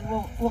that and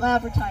we'll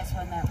advertise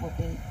when that will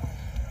be.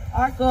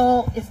 Our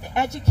goal is to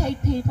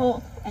educate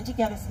people and to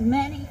get as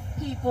many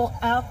people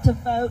out to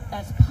vote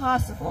as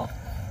possible.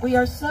 We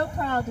are so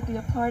proud to be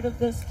a part of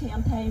this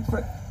campaign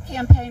for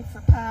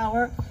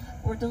power.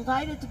 We're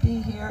delighted to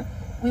be here.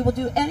 We will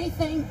do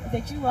anything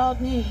that you all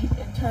need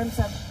in terms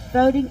of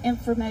voting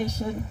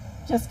information.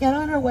 Just get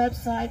on our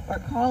website or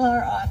call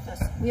our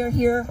office. We are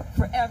here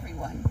for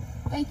everyone.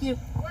 Thank you.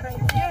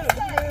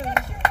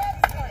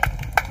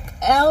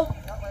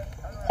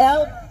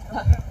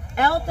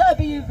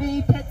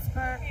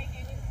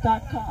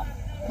 LWVPittsburgh.com.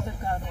 Is it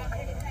 .org?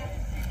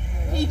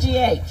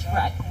 PGH,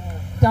 right,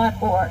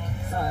 .org.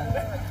 Sorry.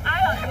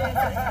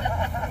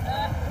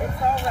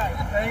 It's all right.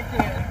 Thank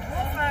you.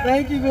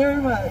 Thank you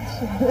very much.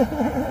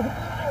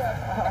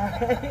 All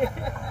right.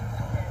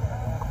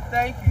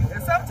 Thank you.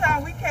 And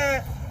sometimes we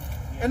can't,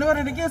 in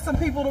order to get some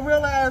people to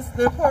realize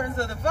the importance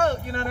of the vote,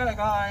 you know, they're like,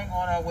 oh, I ain't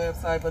on our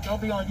website, but they'll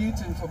be on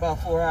YouTube for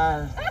about 4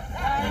 hours.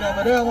 You know,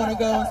 but they'll want to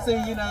go and see,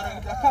 you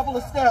know, a couple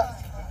of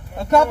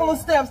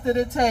steps that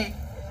it takes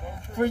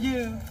for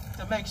you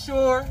to make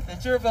sure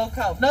that your vote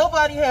counts.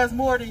 Nobody has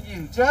more than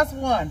you, just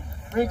one,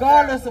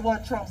 regardless of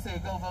what Trump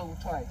said, go vote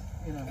twice,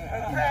 you know.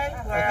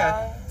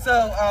 Okay.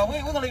 So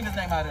we're going to leave his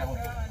name out of that one.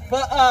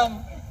 But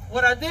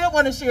what I did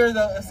want to share,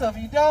 though, so if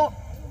you don't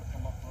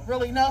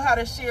really know how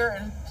to share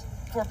and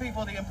for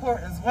people the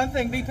importance, one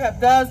thing B-pep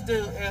does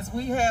do is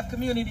we have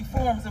community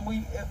forums and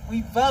we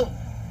vote.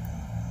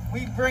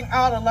 We bring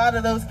out a lot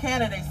of those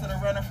candidates that are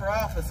running for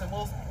office, and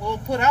we'll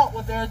put out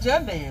what their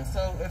agenda is.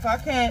 So if I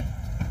can't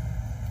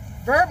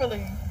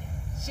verbally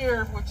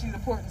share with you the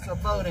importance of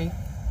voting,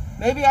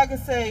 maybe I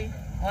could say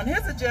on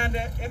his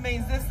agenda it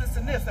means this, this,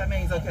 and this. That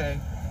means, okay,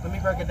 let me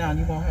break it down.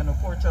 You won't have no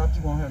pork chops,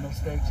 you won't have no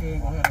steak, you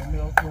ain't gonna have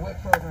no milk, your WIC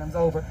program's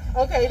over.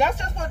 Okay, that's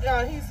just what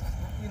he's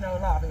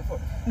lobbying for.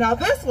 Now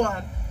this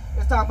one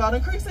is talking about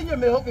increasing your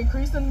milk,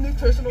 increasing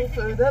nutritional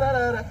food,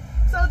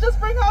 So just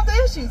bring out the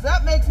issues.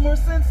 That makes more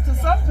sense to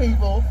some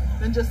people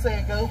than just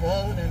saying go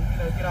vote and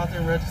get out there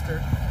and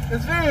register.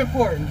 It's very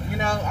important.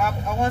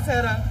 I once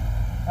had a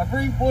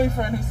brief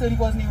boyfriend who said he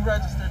wasn't even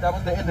registered. That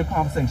was the end of the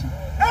conversation.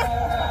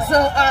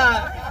 So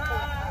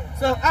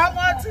I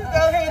want to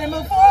go ahead and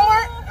move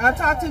forward. I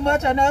talk too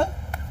much, I know.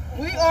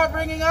 We are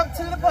bringing up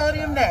to the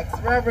podium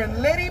next Reverend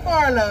Liddy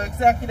Barlow,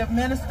 Executive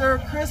Minister,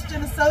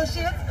 Christian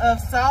Associates of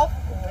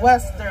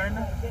Southwestern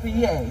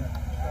PA.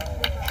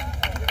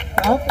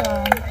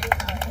 Welcome.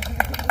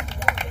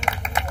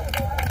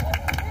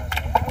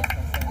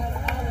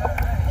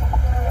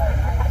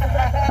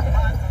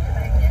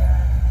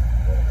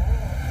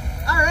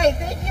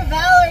 Thank you,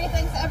 Valerie.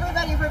 Thanks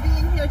everybody for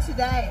being here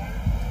today.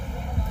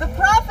 The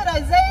prophet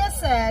Isaiah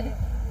said,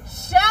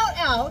 "Shout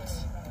out,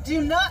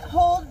 do not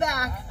hold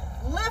back,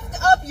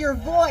 lift up your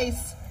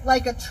voice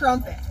like a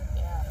trumpet."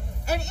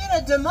 And in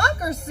a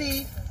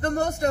democracy, the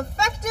most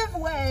effective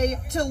way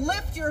to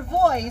lift your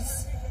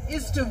voice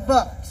is to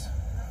vote.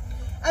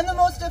 And the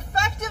most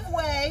effective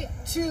way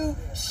to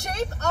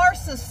shape our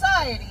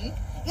society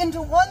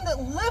into one that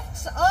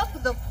lifts up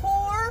the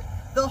poor,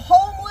 the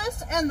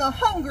homeless, and the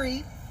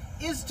hungry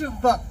is to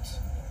vote.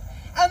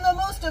 And the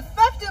most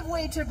effective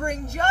way to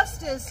bring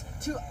justice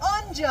to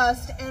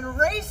unjust and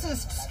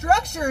racist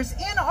structures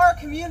in our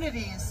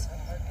communities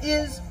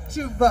is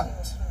to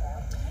vote.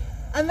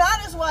 And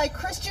that is why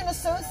Christian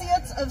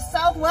Associates of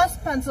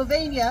Southwest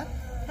Pennsylvania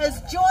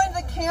has joined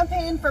the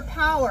Campaign for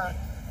Power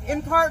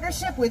in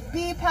partnership with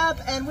B-pep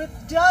and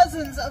with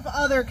dozens of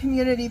other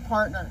community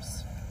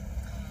partners.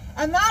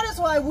 And that is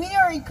why we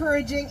are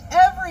encouraging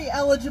every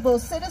eligible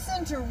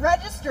citizen to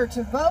register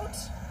to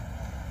vote,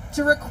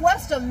 to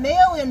request a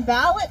mail-in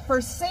ballot for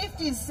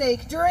safety's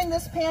sake during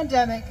this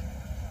pandemic,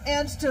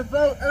 and to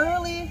vote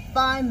early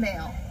by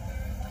mail.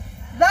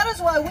 That is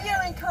why we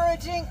are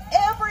encouraging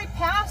every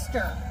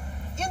pastor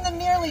in the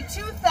nearly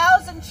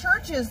 2,000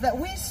 churches that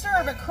we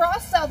serve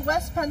across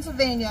Southwest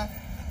Pennsylvania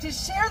to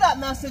share that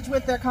message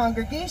with their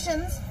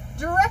congregations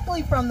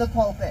directly from the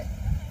pulpit,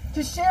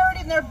 to share it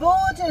in their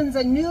bulletins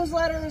and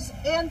newsletters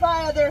and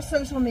via their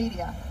social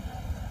media.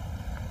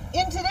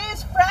 In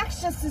today's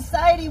fractious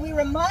society, we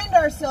remind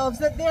ourselves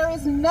that there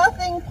is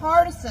nothing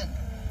partisan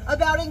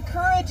about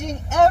encouraging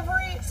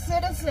every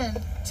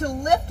citizen to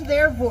lift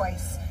their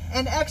voice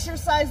and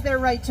exercise their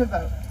right to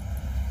vote.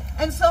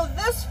 And so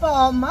this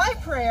fall, my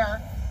prayer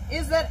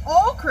is that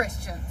all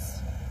Christians,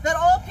 that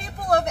all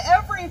people of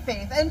every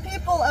faith and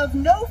people of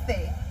no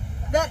faith,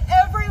 that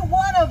every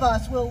one of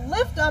us will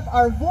lift up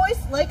our voice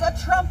like a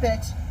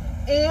trumpet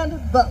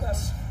and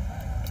vote.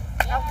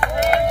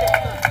 Outstanding.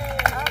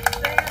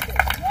 Outstanding.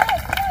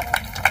 Yes,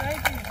 yes.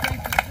 Thank you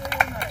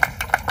very much.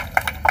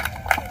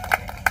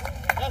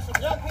 There's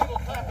some young people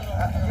clapping over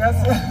there. Yes,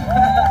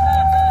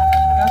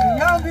 got some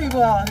young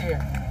people out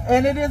here.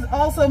 And it is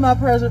also my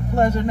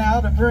pleasure now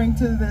to bring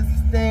to the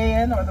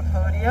stand or the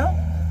podium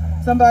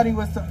somebody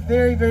with some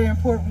very, very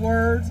important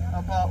words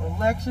about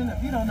election.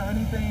 If you don't know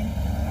anything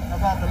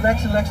about the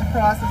election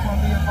process, want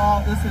to be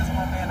involved, this is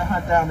my man to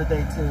hunt down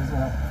today too as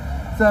well.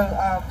 So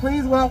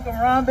please welcome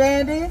Ron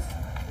Bandy's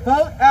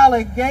Vote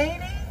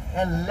Allegheny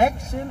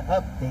Election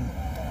Update.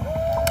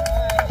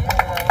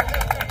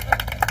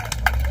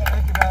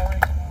 Thank you,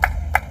 Valerie.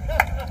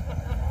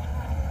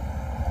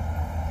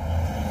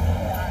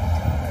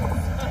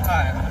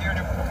 Hi, I'm here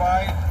to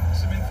provide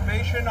some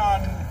information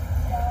on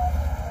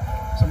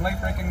some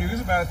late-breaking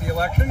news about the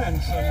election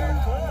and some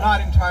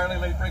not entirely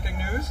late-breaking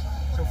news.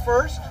 So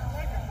first,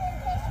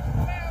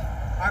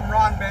 I'm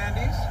Ron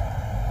Bandy's.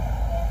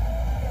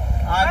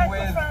 I'm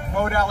with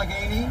Vote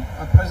Allegheny.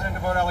 I'm president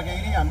of Vote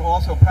Allegheny. I'm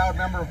also a proud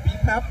member of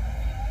B-pep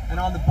and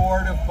on the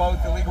board of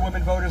both the League of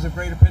Women Voters of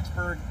Greater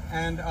Pittsburgh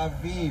and of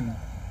VEAM.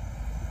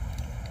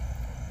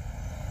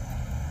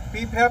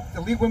 B-pep,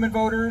 the League of Women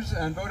Voters,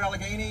 and Vote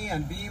Allegheny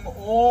and VEAM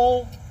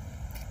all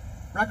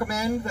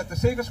recommend that the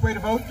safest way to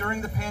vote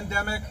during the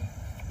pandemic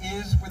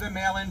is with a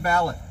mail-in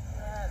ballot.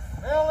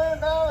 Mail-in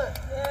ballot.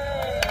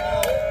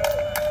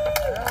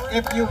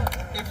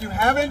 If you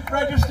haven't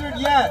registered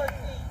yet,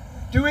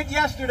 do it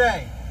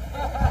yesterday.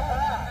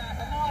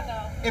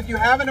 If you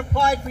haven't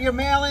applied for your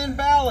mail-in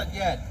ballot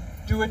yet,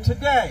 do it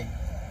today.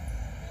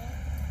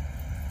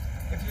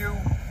 If you,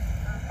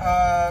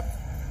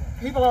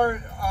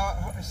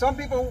 some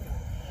people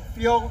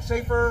feel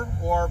safer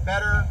or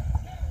better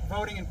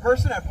voting in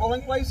person at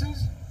polling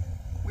places.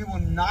 We will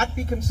not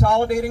be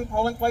consolidating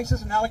polling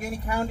places in Allegheny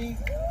County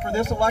for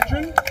this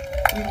election.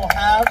 We will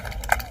have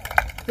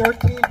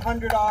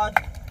 1,300 odd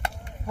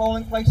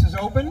polling places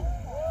open.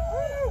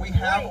 We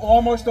have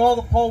almost all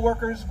the poll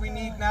workers we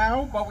need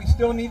now, but we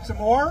still need some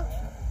more.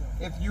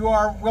 If you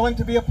are willing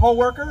to be a poll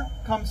worker,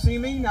 come see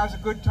me. Now's a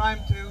good time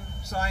to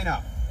sign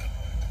up.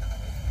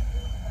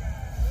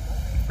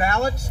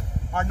 Ballots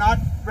are not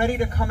ready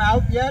to come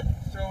out yet,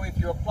 so if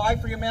you apply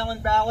for your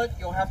mail-in ballot,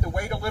 you'll have to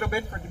wait a little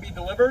bit for it to be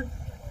delivered.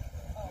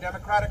 The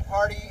Democratic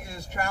Party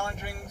is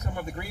challenging some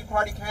of the Green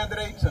Party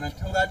candidates, and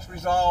until that's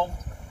resolved,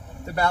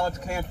 the ballots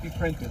can't be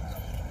printed.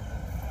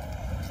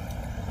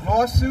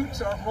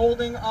 Lawsuits are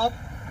holding up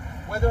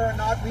whether or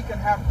not we can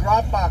have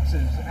drop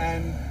boxes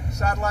and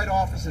satellite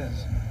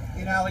offices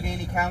in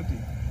Allegheny County.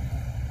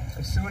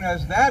 As soon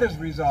as that is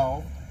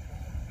resolved,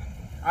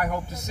 I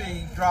hope to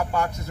see drop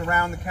boxes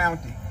around the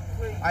county.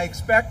 I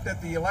expect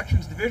that the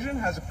Elections Division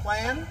has a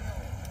plan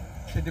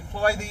to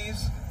deploy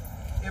these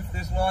if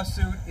this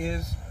lawsuit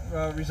is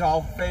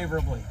resolved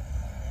favorably.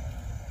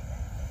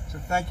 So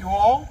thank you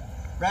all.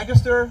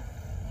 Register,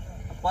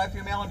 apply for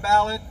your mail-in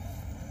ballot,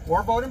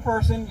 or vote in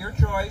person, your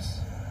choice,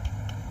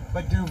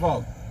 but do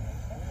vote.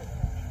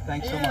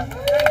 Thanks so much.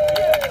 Thank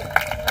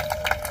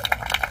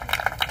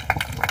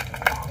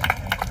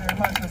you very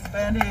much, Mr.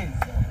 Bandes.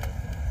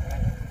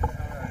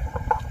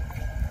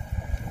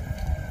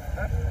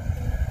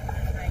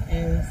 Thank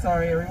you.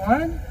 Sorry,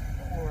 everyone.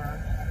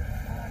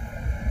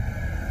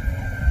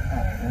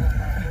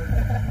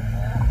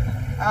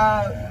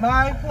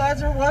 My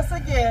pleasure once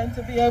again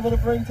to be able to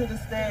bring to the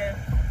stand.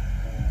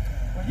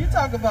 When you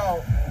talk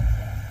about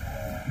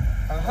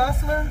a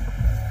hustler,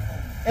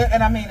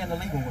 and I mean in the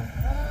legal way,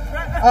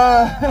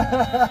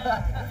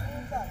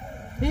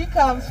 he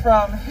comes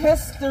from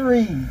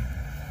history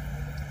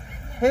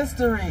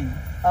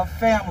of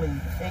family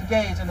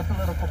engaged in the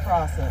political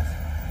process.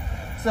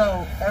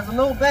 So as a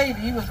little baby,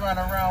 he was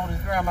running around with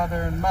his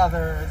grandmother and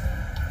mother.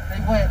 They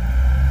went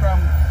from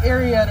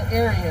area to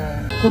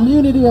area.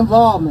 Community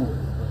involvement.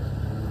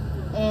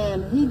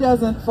 And he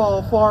doesn't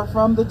fall far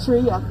from the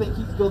tree. I think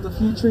he's built a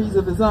few trees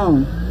of his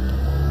own.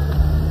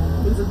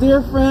 He's a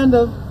dear friend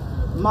of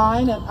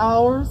mine and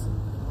ours,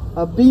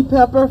 a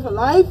B-pepper for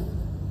life.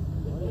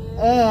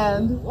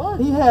 And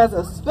he has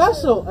a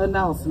special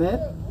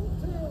announcement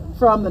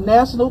from the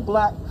National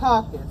Black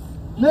Caucus,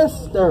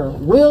 Mr.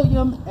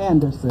 William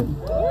Anderson.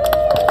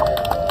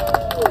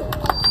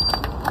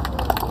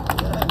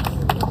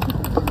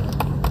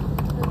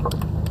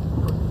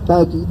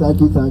 Thank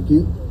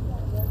you.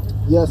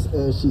 Yes,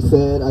 as she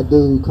said, I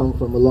do come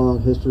from a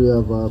long history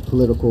of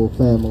political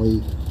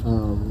family.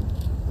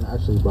 I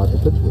actually brought the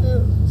picture with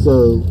me.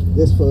 So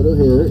this photo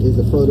here is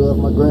a photo of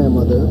my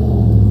grandmother,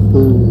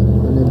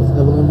 her name is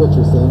Evelyn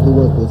Richardson, who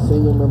was the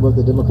senior member of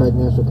the Democratic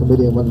National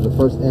Committee and one of the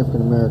first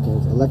African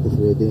Americans elected to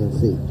the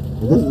DNC.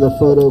 And this is a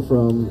photo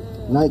from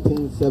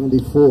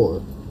 1974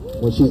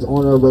 when she's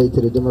on her way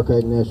to the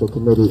Democratic National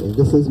Committee, and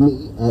this is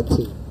me at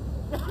 2.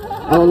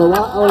 I don't know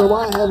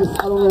why I have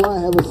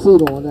a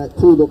suit on. That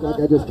too look like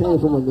I just came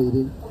from a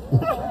meeting.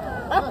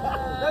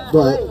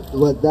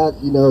 but that,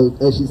 you know,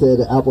 as she said,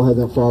 the apple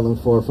hasn't fallen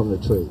far from the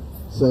tree.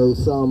 So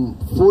some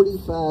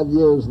 45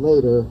 years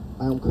later,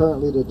 I am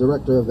currently the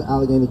director of the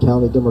Allegheny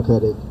County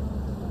Democratic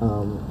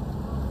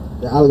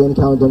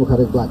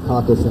Black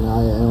Caucus, and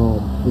I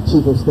am the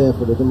chief of staff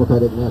for the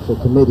Democratic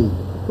National Committee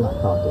Black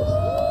Caucus.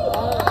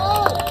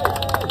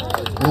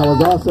 And I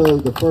was also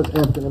the first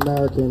African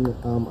American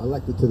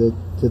elected to the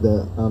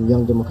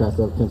Young Democrats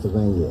of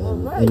Pennsylvania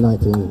in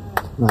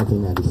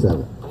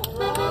 1997.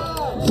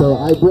 So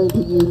I bring to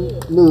you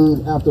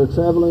news after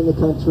traveling the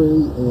country,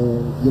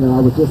 and you know, I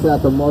was just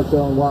at the march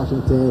on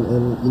Washington,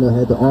 and you know,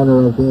 had the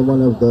honor of being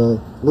one of the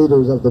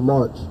leaders of the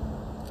march,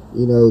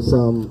 you know,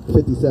 some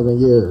 57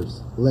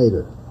 years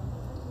later.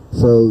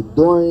 So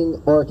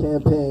during our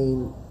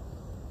campaign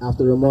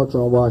after the march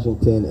on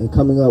Washington and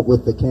coming up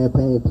with the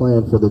campaign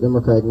plan for the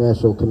Democratic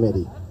National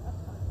Committee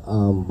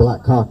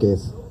Black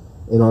Caucus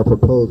in our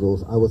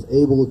proposals, I was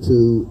able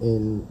to,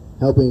 in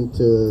helping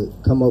to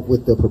come up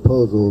with the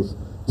proposals,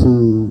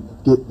 to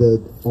get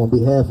on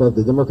behalf of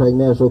the Democratic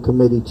National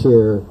Committee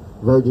Chair,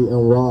 Virgie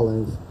M.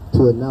 Rollins,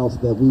 to announce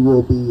that we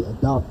will be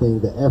adopting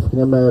the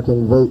African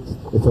American vote.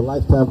 It's a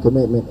lifetime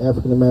commitment.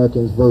 African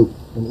Americans vote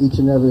in each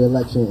and every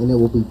election, and it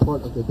will be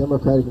part of the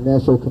Democratic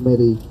National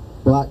Committee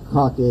Black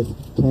Caucus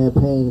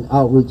campaign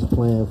outreach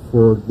plan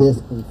for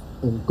this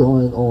and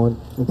going on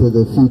into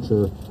the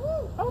future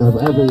of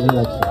every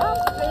election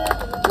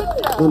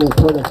and in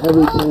part of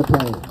every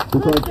campaign,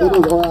 because it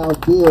is our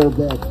idea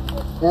that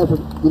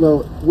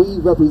we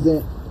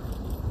represent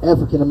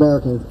African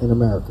Americans in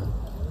America.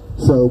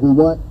 So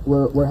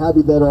we're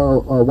happy that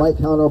our white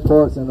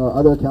counterparts and our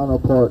other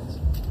counterparts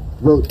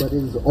vote, but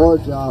it is our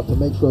job to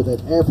make sure that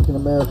African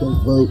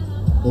Americans vote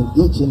in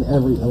each and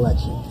every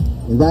election.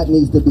 And that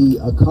needs to be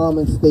a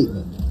common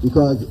statement,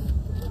 because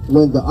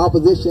when the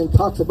opposition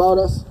talks about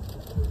us,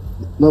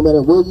 no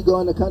matter where you go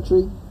in the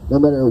country, no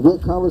matter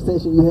what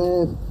conversation you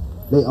have,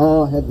 they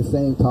all have the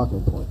same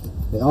talking points.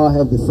 They all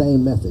have the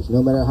same message.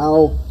 No matter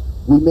how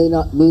we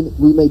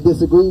may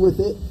disagree with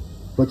it,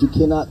 but you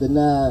cannot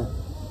deny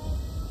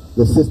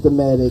the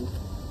systematic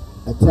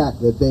attack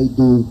that they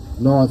do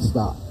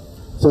nonstop.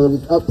 So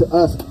it is up to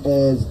us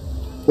as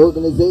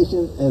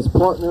organizations, as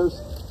partners,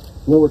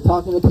 when we're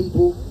talking to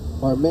people,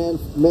 our main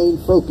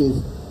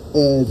focus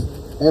as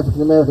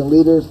African American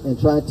leaders and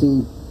trying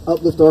to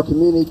uplift our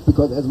community,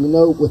 because as we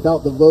know,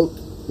 without the vote,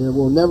 there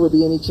will never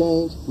be any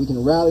change. We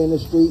can rally in the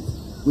streets,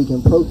 we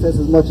can protest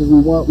as much as we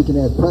want, we can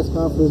have press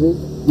conferences,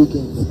 we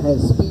can have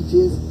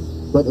speeches,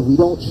 but if we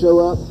don't show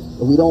up,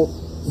 if we don't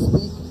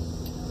speak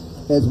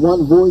as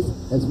one voice,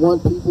 as one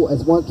people,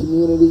 as one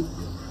community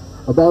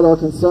about our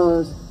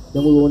concerns,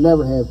 then we will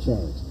never have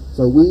change.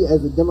 So we,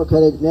 as the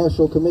Democratic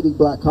National Committee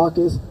Black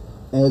Caucus,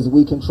 as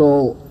we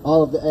control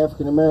all of the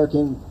African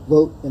American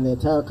vote in the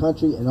entire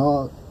country and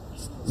all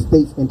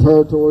states and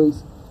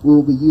territories, we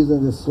will be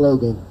using this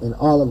slogan in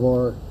all of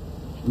our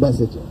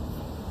messaging.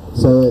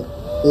 So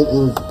it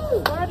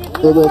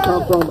will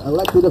come from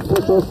elected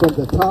officials from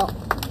the top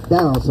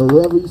down. So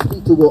whoever you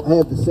speak to will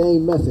have the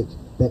same message,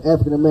 that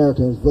African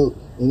Americans vote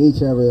in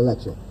each and every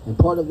election. And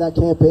part of that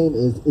campaign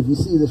is, if you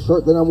see the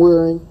shirt that I'm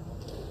wearing,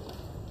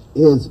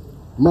 is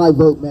My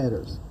Vote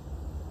Matters.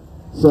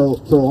 So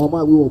on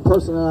we will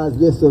personalize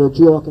this so that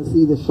you all can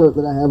see the shirt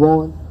that I have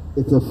on.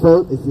 It's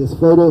this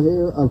photo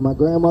here of my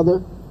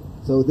grandmother.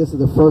 So this is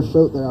the first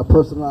shirt that I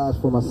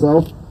personalized for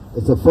myself.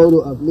 It's a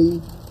photo of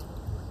me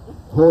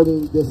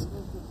holding this,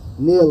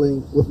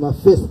 kneeling with my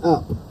fist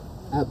up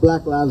at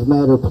Black Lives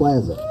Matter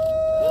Plaza.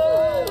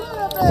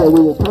 So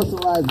we will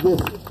personalize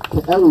this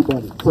to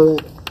everybody so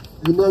that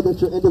you know that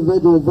your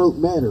individual vote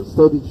matters.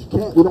 So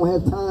that we don't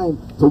have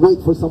time to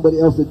wait for somebody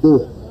else to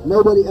do it.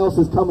 Nobody else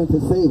is coming to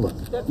save us.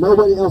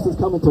 Nobody else is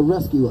coming to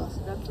rescue us.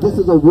 This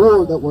is a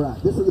war that we're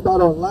at. This is about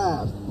our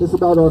lives. This is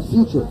about our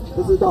future.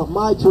 This is about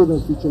my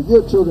children's future,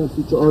 your children's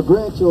future, our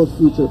grandchildren's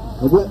future,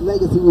 and what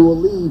legacy we will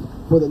leave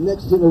for the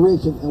next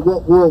generation, and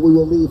what world we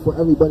will leave for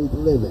everybody to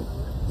live in.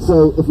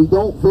 So if we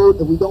don't vote,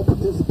 if we don't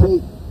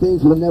participate,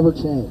 things will never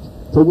change.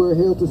 So we're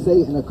here to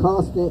say in a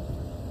constant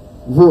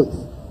voice,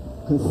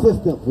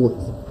 consistent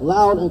voice,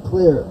 loud and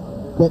clear,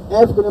 that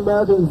African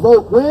Americans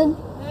vote when?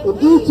 In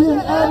each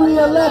and every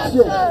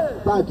election.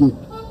 Thank you.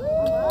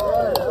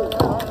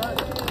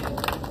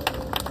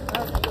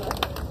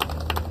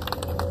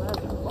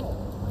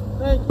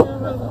 Thank you.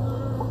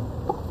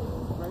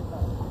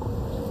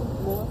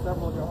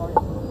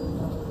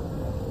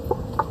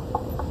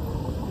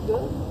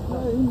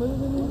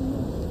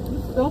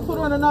 Don't put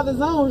her in another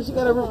zone. She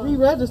got to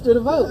re-register to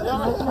vote.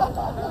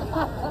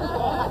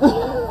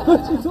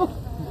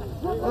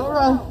 All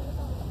right.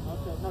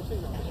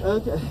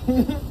 Okay.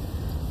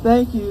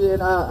 Thank you.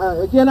 And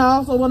again, I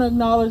also want to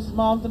acknowledge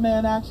Moms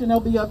Demand Action. They'll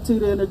be up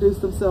to introduce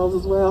themselves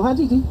as well. Hi,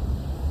 Gigi.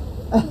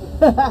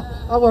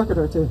 I work with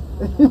her too.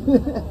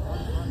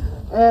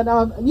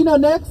 And you know,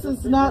 next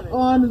is not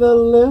on the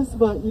list,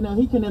 but you know,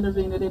 he can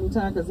intervene at any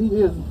time because he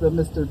is the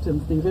Mr. Tim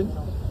Stevens.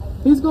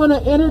 He's going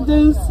to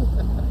introduce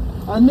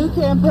a new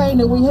campaign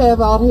that we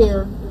have out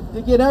here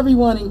to get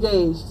everyone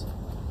engaged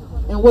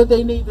in what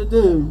they need to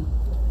do,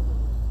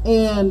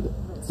 and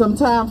some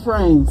time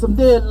frames, some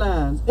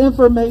deadlines.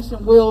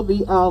 Information will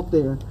be out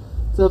there.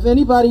 So if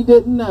anybody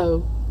didn't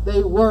know,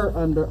 they were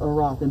under a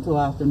rock until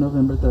after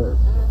November 3rd.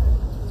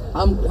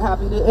 I'm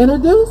happy to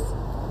introduce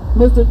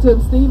Mr.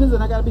 Tim Stevens,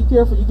 and I gotta be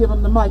careful, you give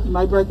him the mic, he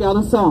might break out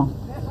in song.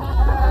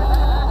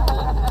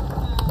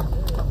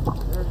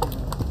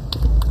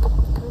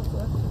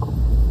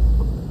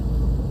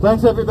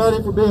 Thanks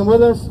everybody for being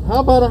with us. How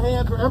about a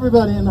hand for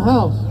everybody in the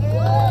house?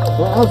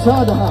 Or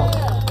outside the house?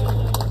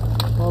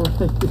 All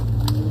right.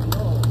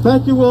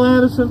 Thank you, Will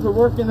Anderson, for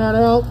working that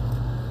out.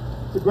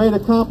 It's a great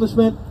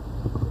accomplishment.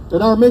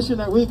 And our mission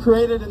that we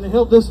created in the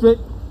Hill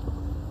District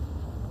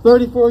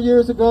 34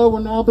 years ago will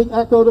now be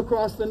echoed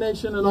across the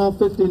nation in all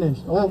 50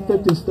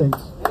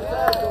 states.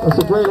 That's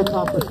a great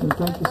accomplishment.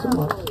 Thank you so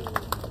much.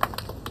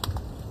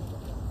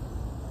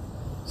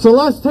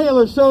 Celeste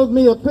Taylor showed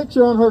me a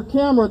picture on her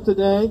camera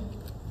today.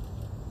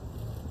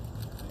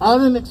 I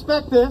didn't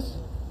expect this,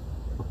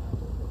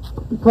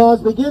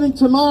 because beginning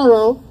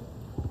tomorrow,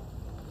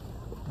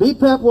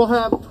 B-pep will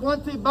have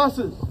 20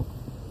 buses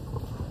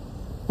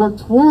for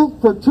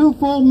 2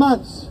 full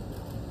months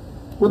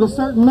with a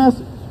certain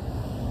message.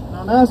 And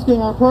I'm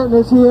asking our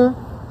partners here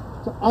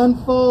to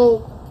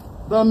unfold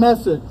the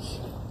message.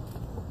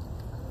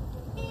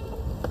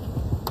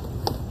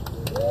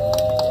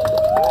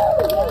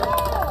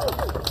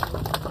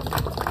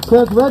 It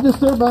says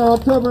register by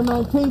October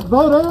 19th,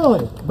 vote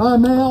early by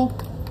mail,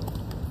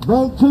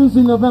 vote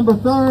Tuesday, November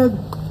 3rd,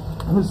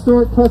 a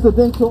historic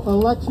presidential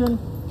election,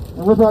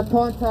 and with our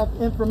contact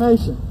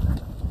information.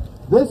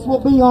 This will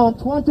be on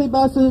 20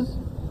 buses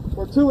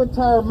for 2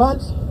 entire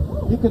months.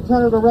 You can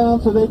turn it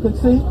around so they can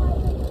see.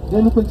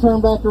 Then you can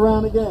turn back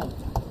around again.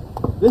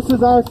 This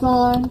is our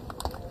sign.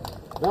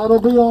 That'll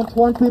be on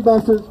 20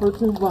 buses for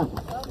 2 months.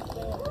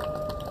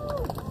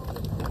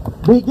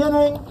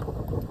 Beginning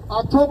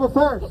October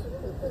 1st,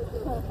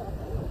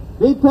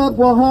 B-pep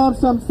will have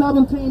some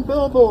 17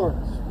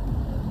 billboards,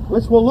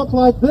 which will look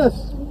like this.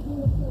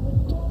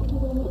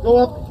 We'll go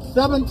up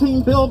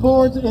 17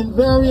 billboards in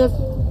various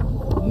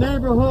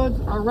neighborhoods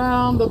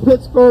around the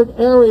Pittsburgh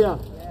area,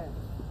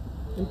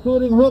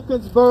 including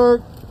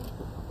Wilkinsburg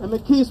and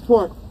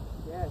McKeesport.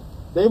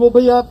 They will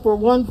be up for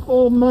 1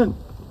 full month.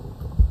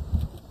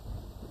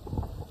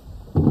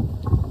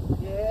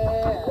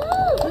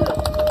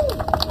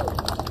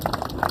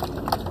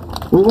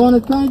 We want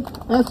to thank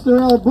Esther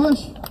L.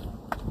 Bush,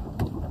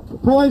 the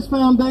Poise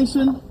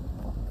Foundation,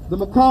 the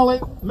Macaulay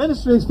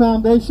Ministries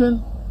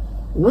Foundation,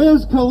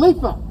 Wiz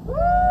Khalifa,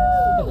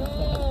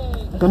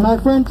 and my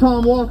friend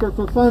Tom Walker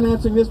for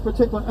financing this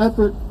particular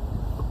effort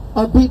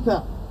of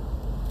B-pep.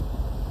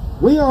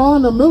 We are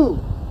on the move.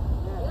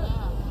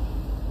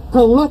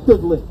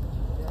 Collectively.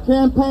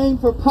 Campaign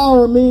for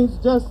power means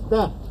just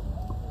that.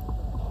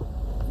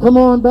 Come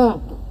on back.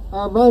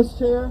 Our Vice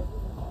Chair,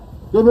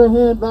 give her a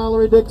hand,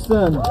 Valerie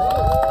Dixon. All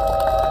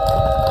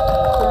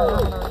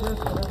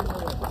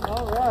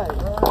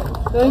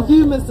right. Thank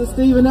you, Mr.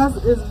 Stephen.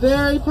 It's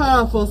very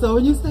powerful. So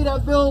when you see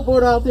that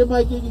billboard out there, it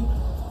might give you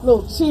a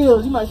little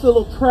chills. You might feel a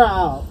little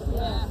proud.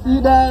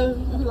 You know,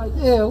 you be like,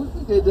 yeah,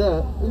 we did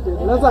that. We did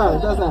that. That's all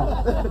right. That's all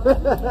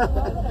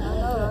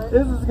right.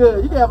 This is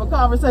good. You can have a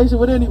conversation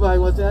with anybody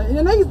once that,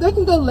 and they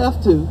can go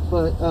left too.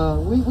 But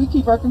we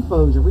keep our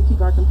composure. We keep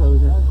our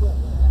composure.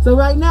 So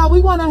right now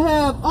we want to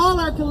have all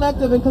our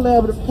collective and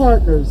collaborative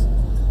partners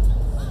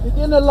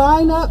begin to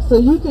line up so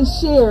you can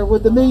share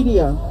with the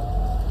media,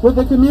 with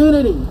the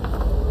community,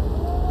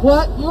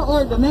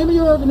 the name of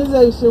your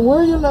organization,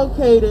 where you're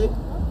located,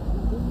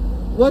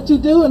 what you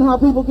do, and how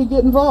people can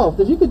get involved.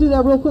 If you could do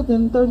that real quick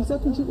in 30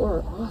 seconds, you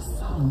are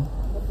awesome.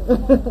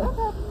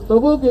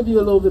 But we'll give you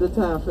a little bit of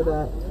time for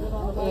that.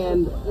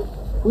 And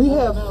we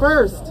have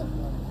first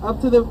up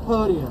to the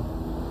podium,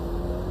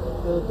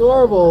 the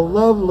adorable,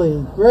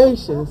 lovely,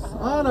 gracious,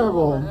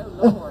 honorable.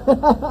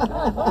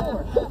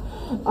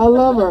 I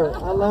love her.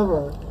 I love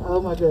her.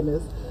 Oh my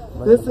goodness.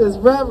 This is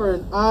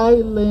Reverend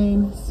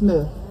Eileen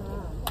Smith.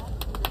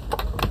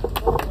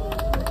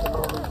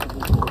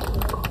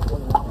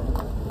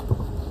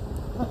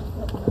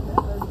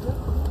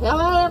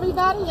 Hello,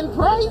 everybody, and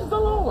praise the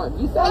Lord.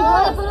 You say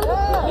Reverend?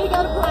 We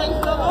got to praise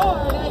the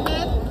Lord,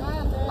 amen.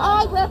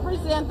 I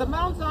represent the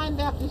Mount Zion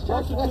Baptist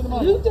Church of West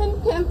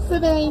Newton,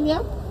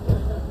 Pennsylvania.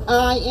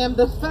 I am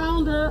the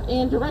founder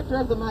and director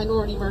of the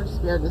Minority Emergency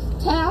Preparedness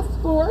Task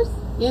Force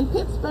in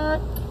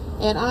Pittsburgh,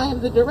 and I am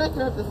the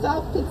director of the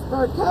South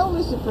Pittsburgh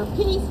Coalition for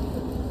Peace,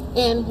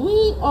 and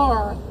we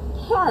are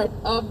part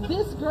of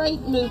this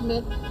great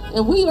movement,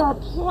 and we are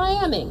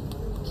planning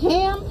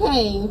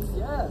campaigns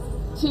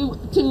to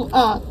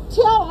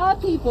tell our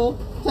people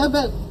to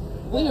vote.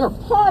 We are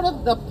part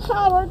of the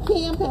Power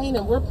campaign,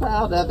 and we're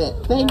proud of it.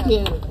 Thank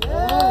you.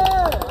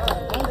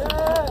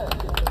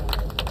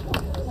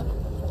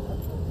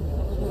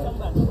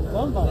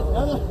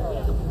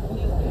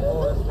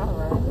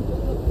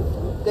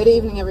 Good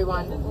evening,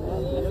 everyone.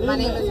 My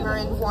name is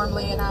Marin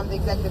Formley, and I'm the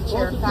executive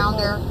chair and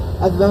founder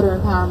of the Voter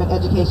Empowerment,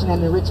 Education,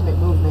 and Enrichment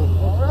Movement.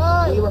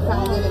 We were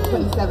founded in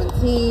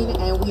 2017,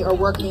 and we are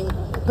working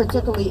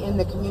particularly in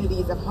the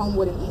communities of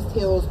Homewood and East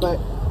Hills, but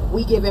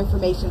we give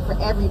information for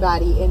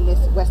everybody in this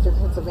Western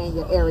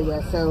Pennsylvania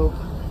area. So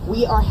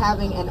we are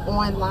having an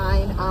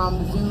online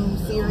Zoom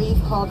series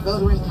called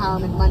Voter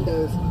Empowerment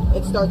Mondays.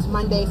 It starts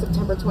Monday,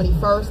 September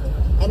 21st,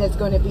 and it's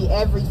going to be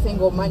every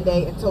single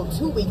Monday until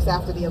 2 weeks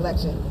after the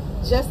election,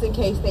 just in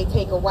case they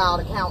take a while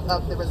to count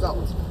up the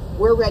results.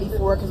 We're ready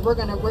for it because we're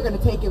gonna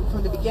take it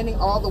from the beginning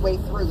all the way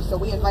through. So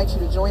we invite you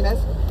to join us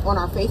on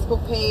our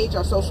Facebook page,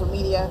 our social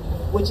media,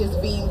 which is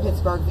Being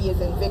Pittsburgh, V as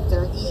in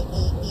Victor, E,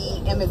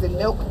 M as in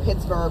Milk,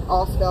 Pittsburgh,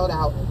 all spelled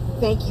out.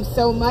 Thank you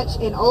so much.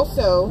 And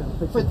also,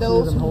 for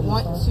those who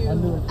want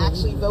to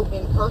actually vote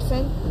in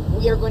person,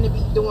 we are going to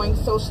be doing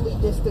socially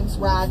distanced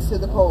rides to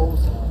the polls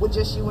with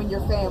just you and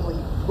your family.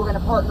 We're going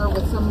to partner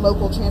with some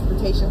local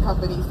transportation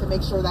companies to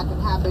make sure that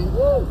can happen,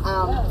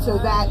 so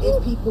that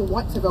if people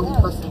want to vote in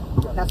person,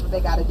 that's what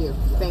they got to do.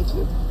 Thank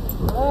you.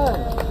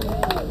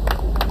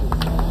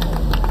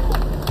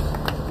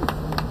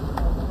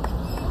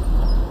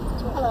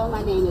 Hello,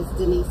 my name is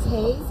Denise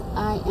Hayes.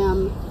 I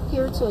am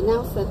here to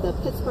announce that the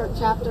Pittsburgh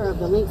chapter of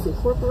the Links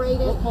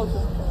Incorporated,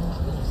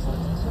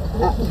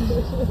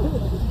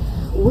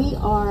 we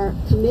are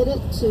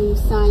committed to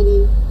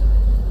signing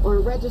or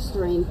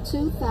registering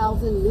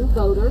 2,000 new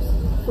voters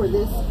for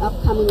this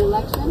upcoming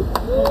election.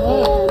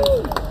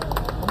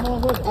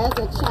 And as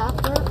a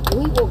chapter,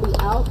 we will be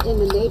out in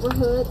the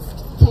neighborhoods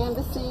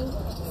canvassing,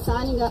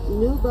 signing up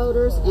new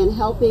voters, and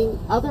helping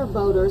other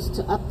voters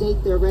to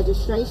update their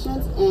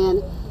registrations,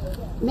 and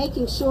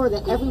making sure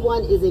that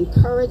everyone is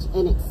encouraged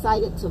and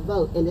excited to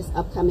vote in this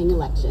upcoming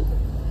election.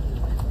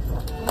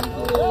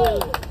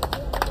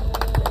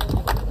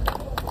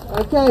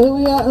 Okay, who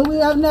we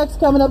have next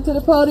coming up to the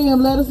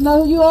podium? Let us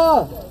know who you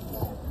are.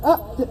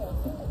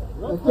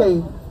 Okay.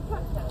 Here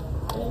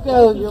you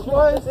go. Your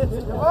voice,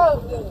 your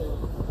vote.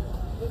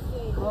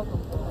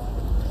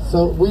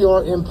 So we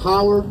are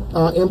Empower.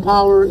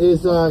 Empower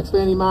is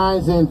expanding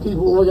minds and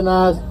people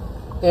organized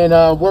and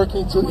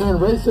working to end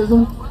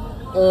racism.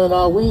 And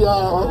we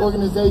are an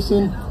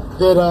organization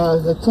that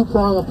a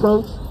two-pronged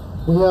approach.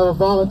 We have a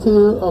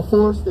volunteer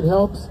force that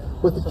helps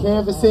with the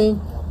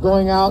canvassing,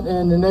 going out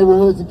in the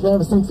neighborhoods and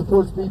canvassing,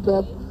 supports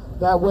B-pep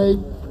that way.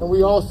 And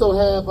we also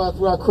have,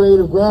 through our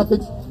creative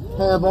graphics,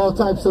 have all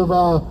types of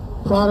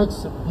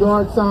products,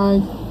 yard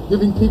signs,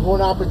 giving people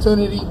an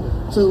opportunity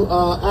to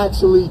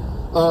actually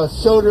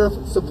show their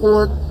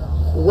support,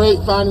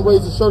 finding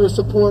ways to show their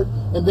support,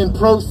 and then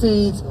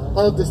proceeds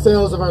of the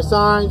sales of our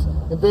signs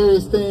and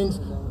various things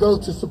go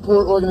to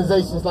support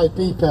organizations like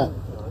B-pep.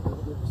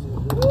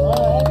 We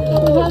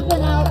have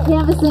been out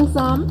canvassing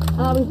some.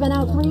 We've been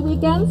out 3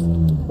 weekends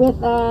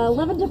with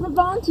 11 different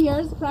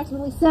volunteers,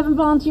 approximately 7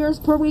 volunteers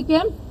per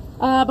weekend.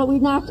 But we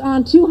knocked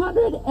on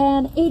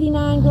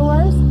 289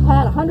 doors,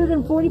 had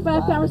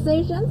 145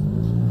 conversations,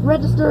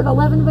 registered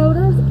 11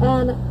 voters,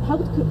 and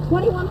helped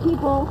 21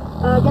 people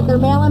get their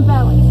mail-in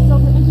ballots. So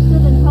if you're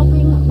interested in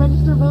helping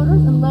register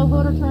voters in low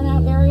voter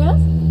turnout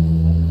areas,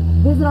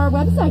 visit our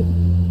website,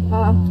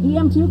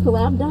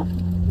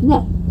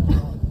 em2collab.net.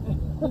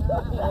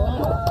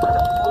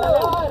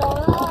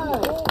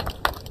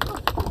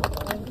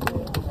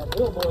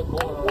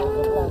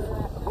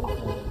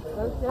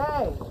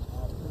 Okay.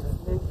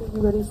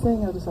 You ready to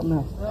sing or do something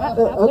else?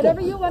 Whatever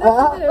you want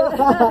us to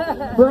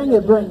do. Bring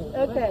it.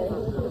 Okay.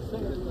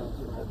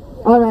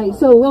 All right,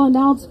 so we'll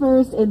announce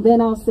first and then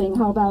I'll sing.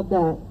 How about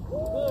that?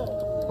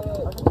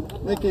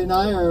 Nikki and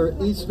I are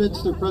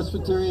Eastminster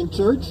Presbyterian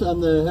Church.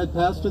 I'm the head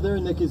pastor there.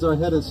 Nikki's our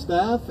head of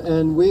staff,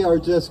 and we are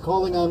just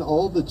calling on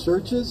all the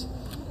churches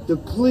to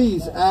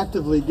please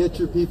actively get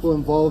your people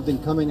involved in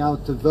coming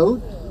out to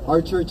vote.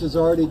 Our church is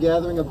already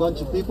gathering a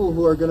bunch of people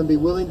who are going to be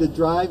willing to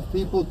drive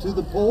people to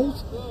the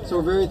polls, so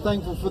we're very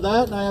thankful for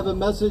that. And I have a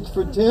message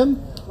for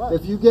Tim.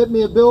 If you get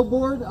me a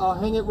billboard, I'll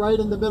hang it right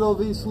in the middle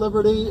of East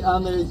Liberty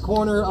on the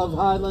corner of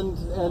Highland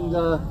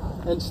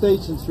and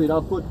Station Street.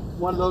 I'll put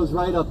one of those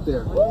right up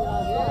there.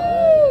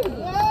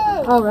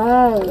 All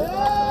right.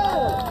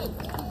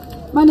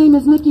 My name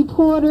is Nikki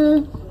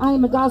Porter. I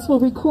am a gospel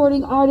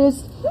recording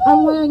artist.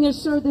 I'm wearing a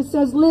shirt that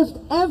says "Lift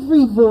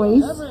Every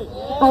Voice."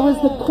 I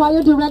was the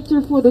choir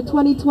director for the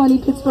 2020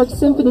 Pittsburgh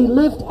Symphony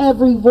Lift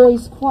Every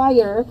Voice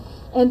Choir,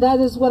 and that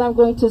is what I'm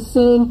going to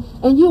sing,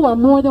 and you are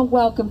more than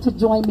welcome to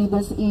join me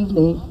this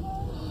evening.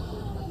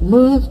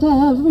 Lift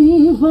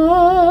every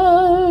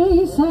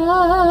voice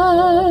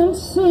and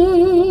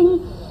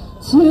sing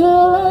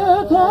till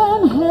earth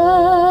and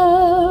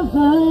heaven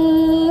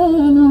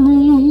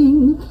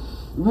ring,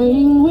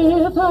 ring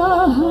with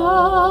our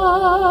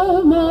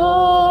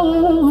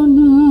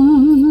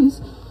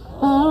harmonies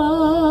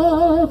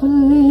of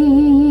liberty.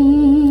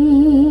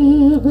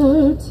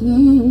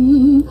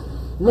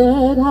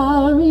 Let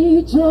our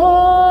rejoicing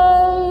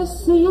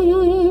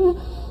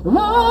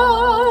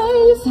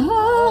rise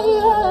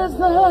high as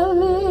the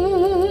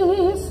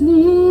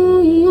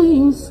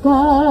listening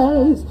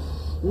skies.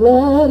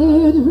 Let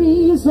it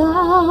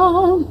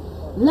resound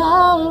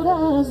loud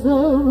as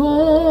the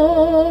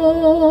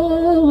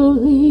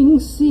rolling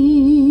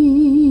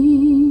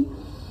sea.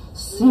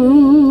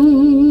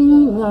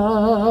 Sing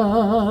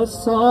a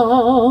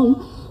song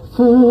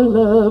full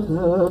of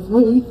the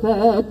faith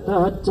that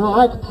the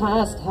dark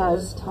past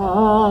has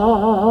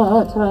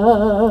taught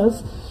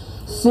us.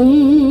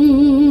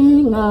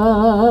 Sing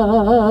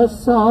a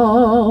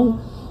song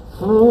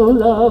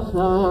full of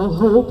the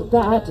hope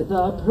that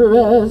the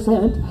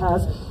present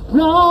has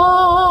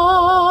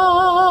brought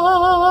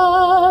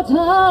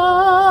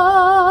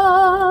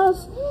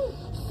us.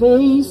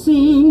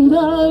 Facing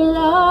the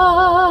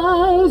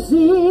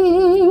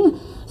rising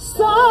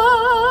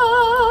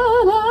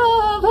sun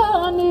of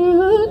a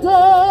new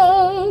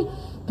day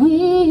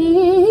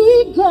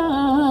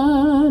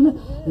begun,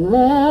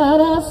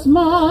 let us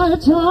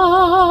march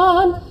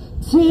on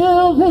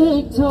till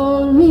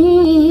victory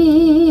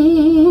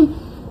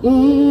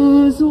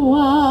is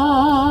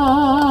won.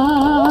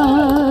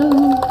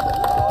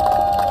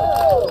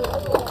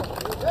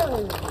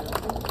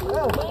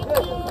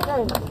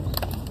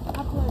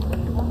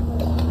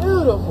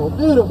 Beautiful,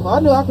 beautiful. I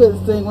knew I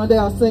couldn't sing. One day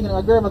I was singing and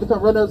my grandmother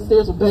come running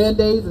upstairs with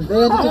band-aids and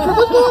bandages. I said,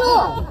 "What's going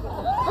on?"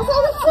 I said, "I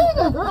was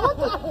singing, girl."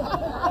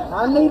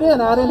 I knew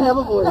then I didn't have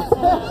a voice.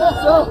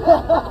 So,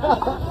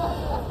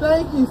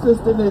 thank you,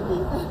 Sister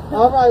Nikki.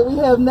 All right, we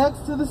have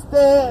next to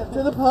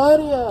the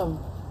podium.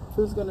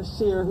 Who's going to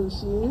share who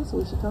she is,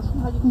 where she comes from,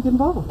 how you can get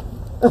involved.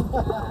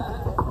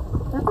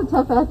 That's a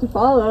tough act to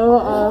follow.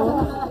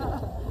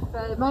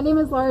 But my name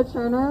is Laura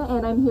Turner,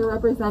 and I'm here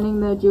representing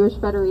the Jewish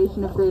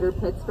Federation of Greater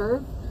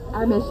Pittsburgh.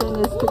 Our mission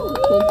is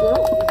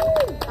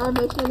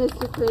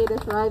to create a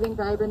thriving,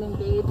 vibrant,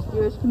 engaged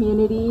Jewish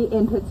community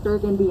in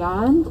Pittsburgh and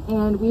beyond.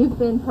 And we've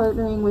been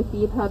partnering with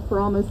B-pep for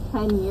almost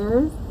 10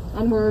 years,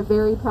 and we're a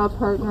very proud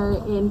partner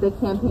in the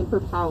Campaign for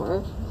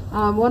Power.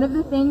 One of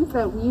the things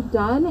that we've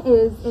done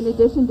is, in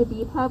addition to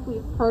B-pep,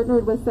 we've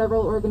partnered with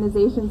several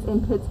organizations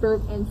in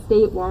Pittsburgh and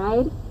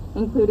statewide,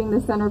 including the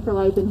Center for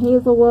Life in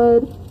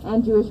Hazelwood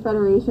and Jewish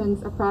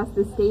federations across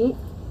the state,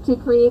 to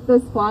create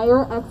this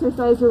flyer,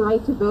 Exercise Your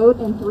Right to Vote,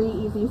 in 3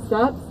 easy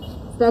steps.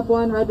 Step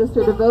 1,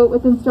 register to vote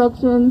with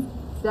instructions.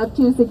 Step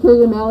 2, secure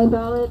your mail-in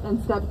ballot.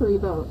 And Step 3,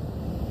 vote.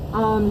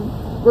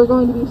 We're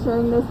going to be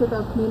sharing this with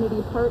our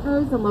community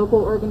partners and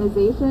local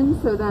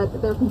organizations so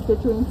that their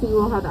constituency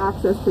will have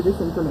access to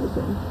this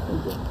information.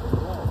 Thank you.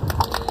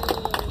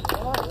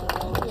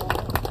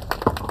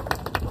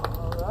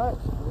 All right,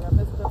 we have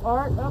Mr.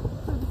 Art up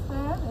to the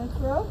stand.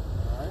 Intro.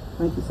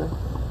 Thank you, sir.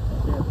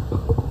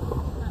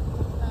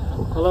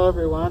 Hello,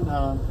 everyone.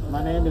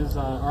 My name is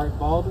Art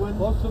Baldwin.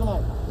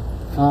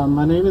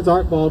 My name is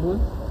Art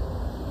Baldwin.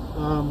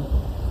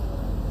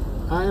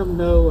 I am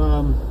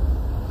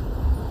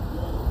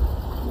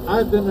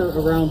I've been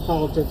around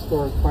politics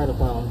for quite a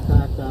while. In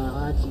fact,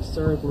 I actually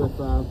served with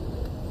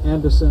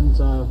Anderson's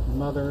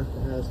mother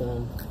as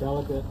a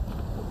delegate.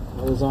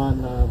 I was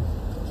on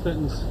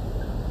Clinton's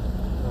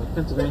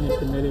Pennsylvania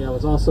committee. I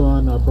was also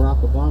on Barack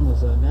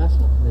Obama's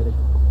national committee.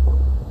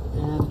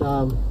 And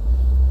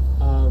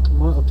I'll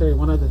tell you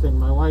one other thing.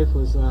 My wife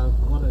was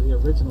one of the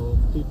original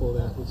people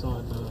that was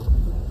on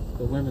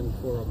the Women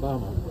for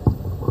Obama.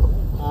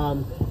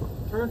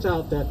 Turns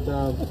out that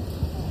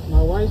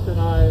my wife and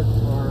I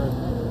are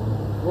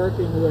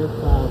working with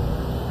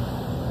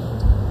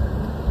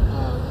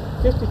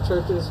 50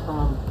 churches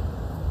from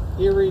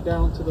Erie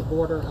down to the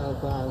border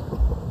of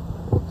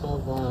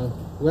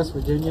West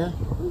Virginia.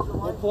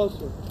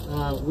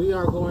 We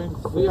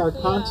are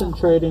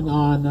concentrating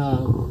on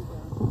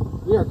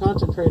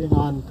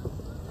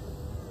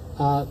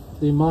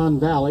the Mon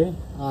Valley.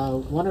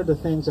 One of the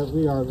things that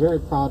we are very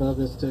proud of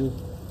is to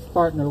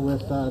partner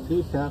with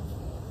B-pep.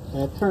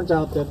 It turns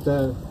out that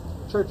the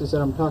churches that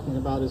I'm talking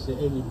about is the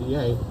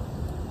AUBA,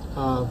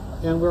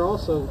 and we're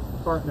also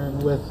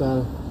partnering with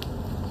a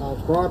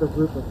broader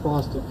group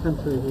across the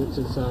country, which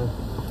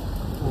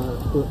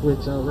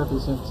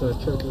represents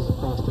churches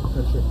across the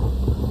country.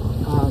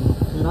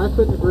 And I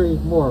couldn't agree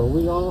more.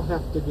 We all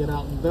have to get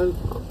out and vote.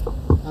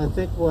 I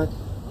think what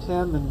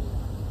Tim and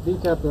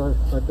B-pep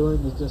are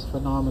doing is just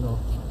phenomenal.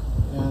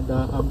 And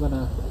I'm going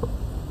to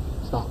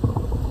stop.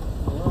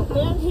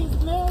 And he's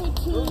married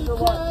to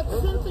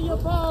Cynthia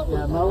Baldwin.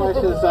 Yeah, my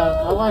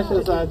wife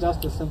is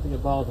Justice Cynthia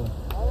Baldwin.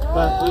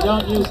 But we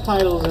don't use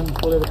titles in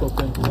political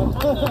things.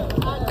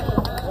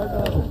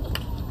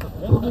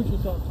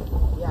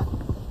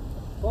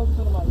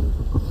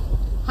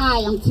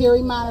 Hi, I'm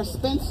Terry Minor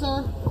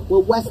Spencer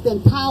with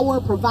Western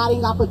Power,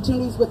 providing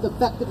opportunities with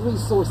effective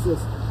resources.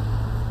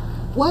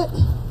 What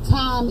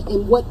time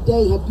and what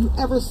day have you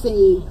ever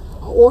seen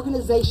an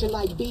organization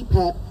like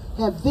B-pep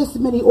have this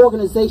many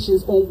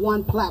organizations on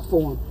one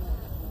platform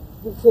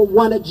for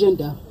one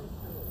agenda?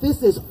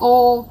 This is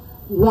all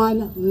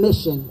one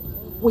mission.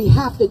 We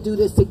have to do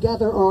this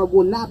together or it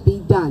will not be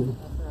done.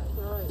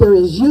 There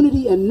is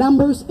unity in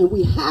numbers, and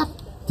we have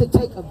to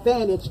take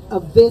advantage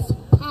of this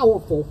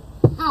powerful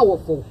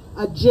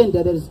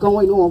agenda that is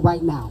going on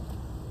right now.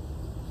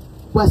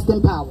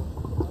 Western Power.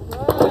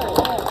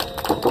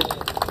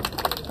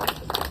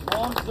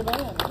 Mom's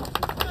demand.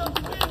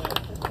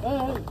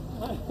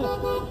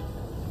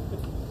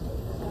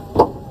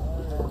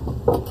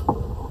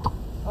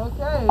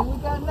 Okay, we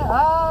got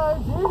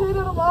GG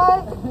to the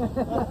mic.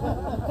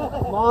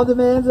 Mom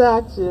demands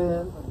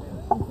action.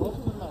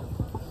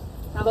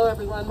 Hello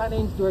everyone, my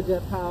name is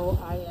Georgette Powell.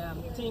 I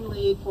am team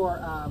lead for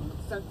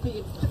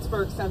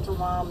Pittsburgh Central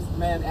Moms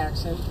Demand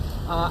Action.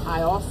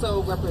 I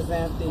also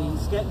represent the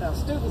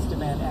Students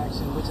Demand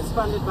Action, which is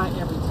funded by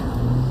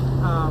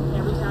Everytown.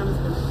 Everytown has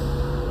been,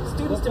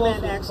 Students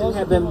Demand Action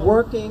have been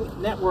working,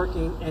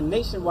 networking, and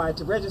nationwide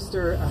to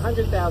register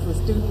 100,000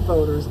 student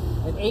voters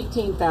and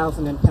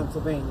 18,000 in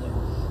Pennsylvania.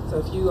 So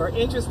if you are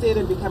interested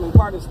in becoming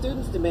part of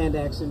Students Demand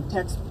Action,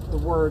 text the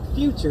word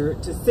FUTURE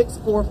to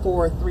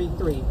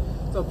 64433.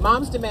 So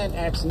Moms Demand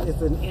Action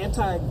is an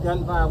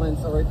anti-gun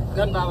violence or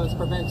gun violence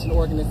prevention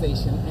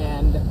organization,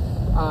 and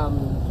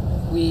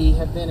we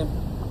have been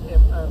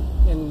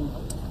in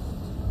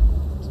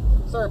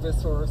service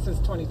since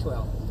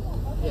 2012.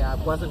 Yeah, I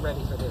wasn't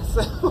ready for this.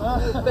 So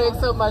thanks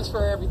so much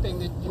for everything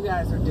that you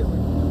guys are doing.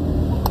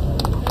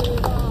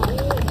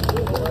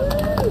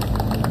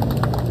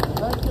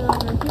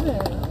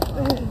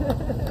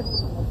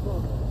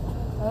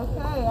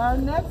 Okay, our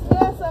next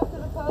guest up to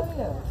the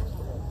podium.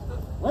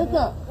 Wake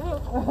up!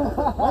 Wake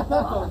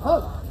up and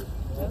vote!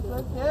 That's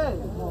okay.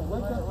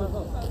 Wake up and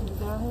vote.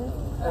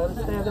 I want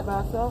to stand by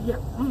myself? Yeah.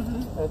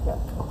 Okay.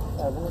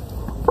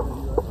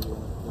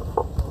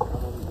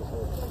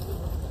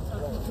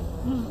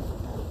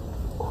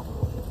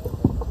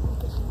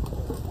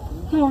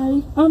 Hi,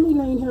 I'm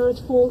Elaine Harris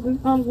Fulton.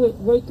 I'm with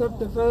Wake Up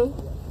to Vote.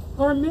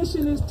 Our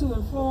mission is to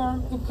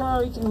inform,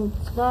 encourage, and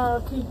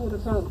inspire people to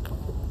vote.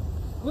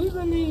 We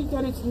believe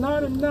that it's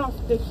not enough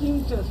that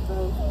you just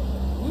vote.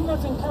 You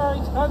must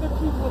encourage other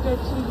people that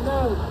you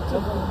know to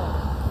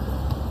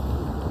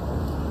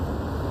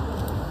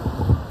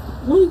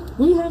vote.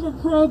 We have a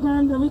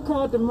program that we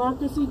call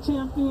Democracy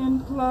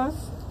Champion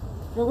Plus,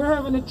 and we're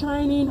having a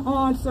training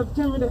on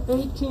September the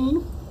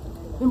 18th.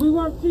 And we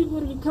want people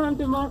to become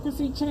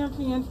democracy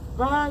champions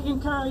by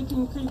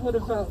encouraging people to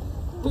vote.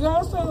 We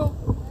also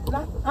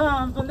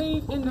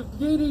believe in the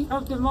beauty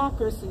of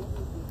democracy.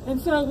 And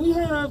so we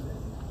have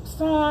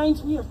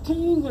signs, we have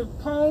teams of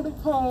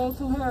poll-to-polls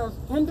who have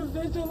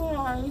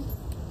individualized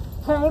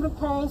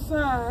poll-to-poll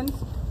signs,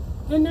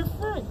 and they're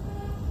free.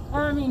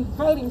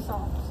 Voting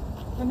signs,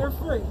 and they're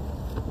free.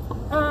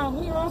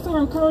 We are also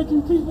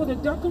encouraging people to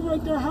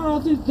decorate their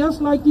houses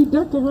just like you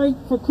decorate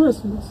for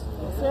Christmas.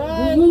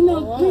 Right. We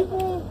know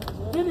people,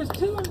 it is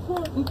too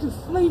important to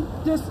sleep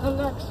this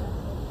election.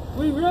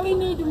 We really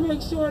need to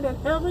make sure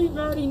that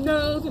everybody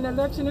knows an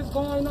election is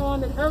going on,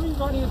 that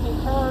everybody is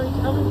encouraged,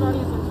 everybody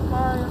is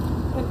inspired,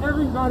 and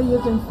everybody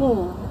is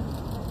informed.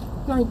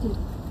 Thank you.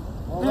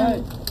 All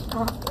right.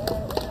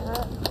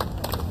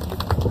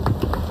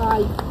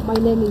 Hi, my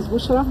name is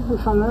Bushra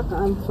Muhammad.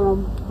 I'm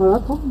from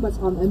Morocco, but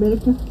I'm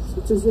American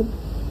citizen.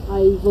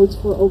 I voted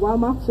for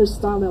Obama.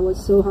 First time I was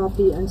so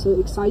happy and so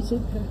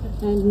excited,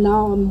 and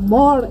now I'm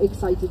more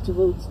excited to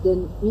vote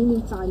than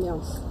any time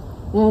else.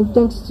 And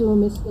thanks to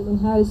Miss Ellen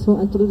Harris who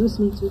introduced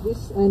me to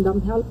this, and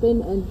I'm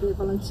helping and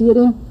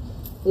volunteering.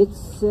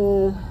 It's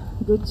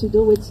good to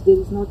do it. There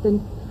is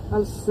nothing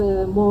else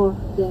more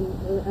than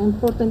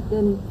important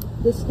than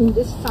this in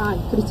this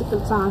time, critical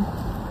time.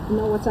 You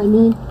know what I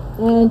mean?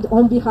 And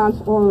on behalf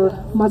of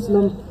our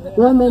Muslim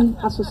Women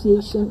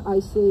Association, I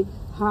say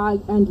hi,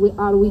 and we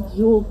are with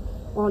you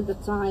all the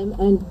time.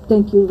 And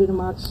thank you very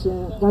much.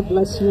 God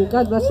bless you.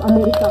 God bless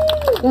America.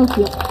 Thank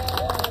you.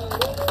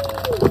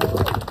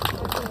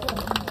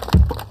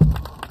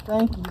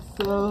 Thank you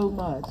so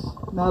much.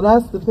 Now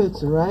that's the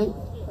picture, right?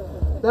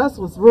 That's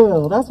what's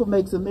real. That's what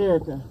makes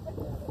America.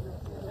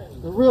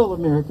 The real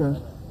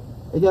America.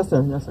 Yes,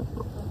 sir. Yes, sir.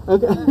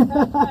 Okay.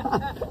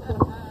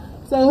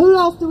 So who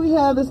else do we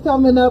have that's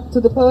coming up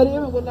to the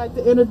podium and would like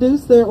to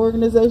introduce their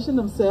organization,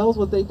 themselves,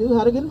 what they do,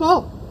 how to get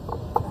involved?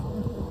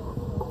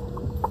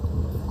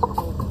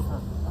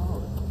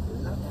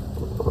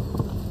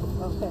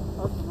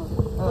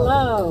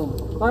 Hello,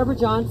 Barbara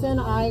Johnson.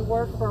 I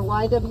work for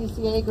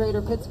YWCA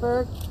Greater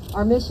Pittsburgh.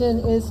 Our mission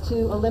is to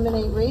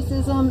eliminate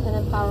racism and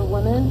empower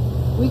women.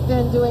 We've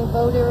been doing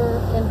voter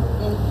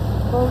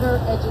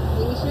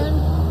education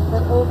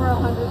for over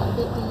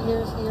 150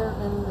 years here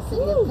in the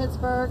city of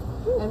Pittsburgh,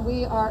 and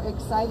we are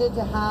excited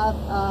to have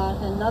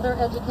another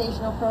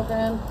educational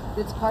program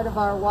that's part of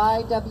our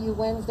YW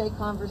Wednesday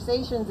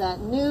Conversations at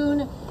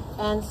noon.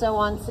 And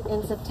so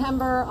in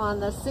September, on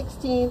the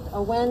 16th,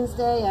 a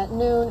Wednesday at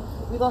noon,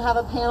 we will have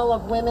a panel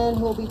of women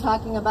who will be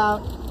talking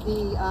about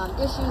the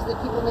issues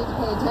that people need to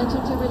pay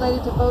attention to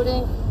related to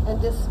voting and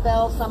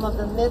dispel some of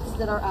the myths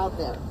that are out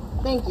there.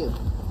 Thank you.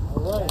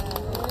 All right.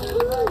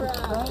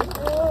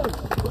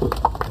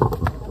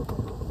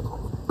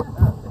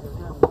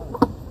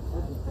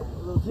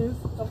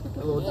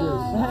 Hello,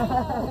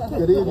 Juice.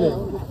 Good evening.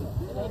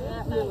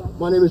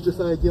 My name is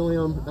Josiah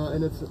Gilliam,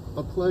 and it's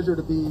a pleasure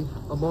to be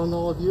among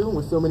all of you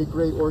with so many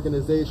great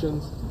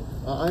organizations.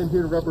 I am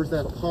here to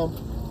represent PUMP,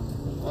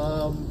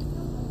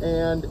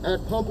 and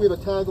at PUMP we have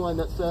a tagline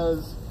that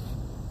says,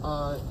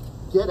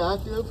 get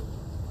active,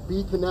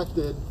 be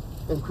connected,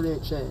 and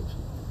create change.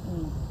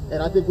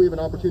 And I think we have an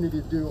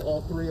opportunity to do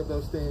all three of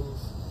those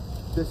things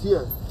this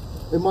year.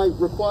 It might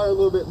require a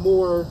little bit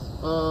more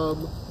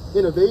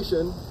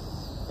innovation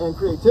and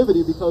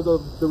creativity because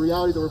of the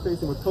reality that we're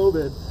facing with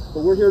COVID,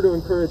 but we're here to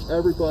encourage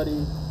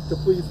everybody to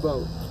please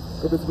vote.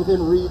 If it's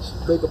within reach,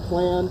 make a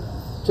plan,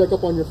 check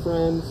up on your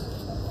friends,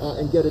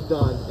 and get it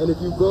done. And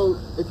if you go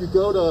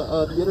to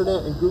the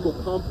internet and Google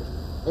Pump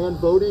and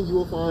voting, you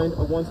will find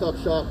a one-stop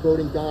shop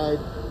voting guide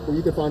where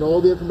you can find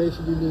all the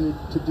information you need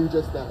to do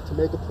just that, to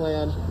make a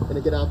plan and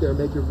to get out there and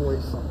make your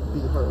voice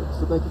be heard.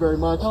 So thank you very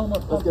much.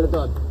 Let's get it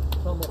done.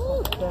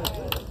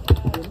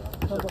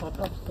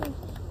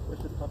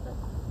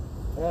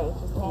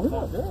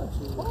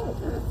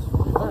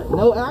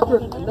 No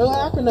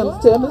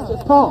acronyms, Tim. It's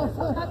just pump.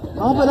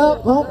 Pump it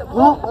up, pump,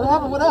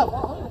 what up?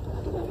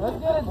 Let's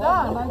get it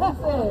done, like you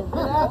said.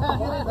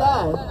 Get it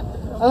done.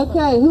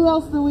 Okay, who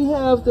else do we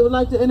have that would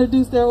like to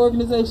introduce their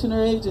organization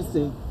or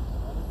agency?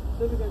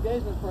 Civic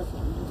engagement person.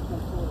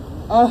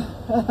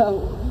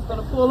 He's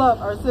going to pull up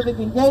our civic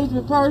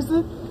engagement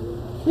person.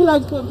 He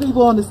likes putting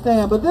people on the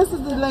stand, but this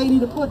is the lady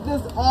to put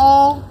this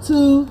all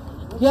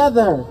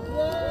together.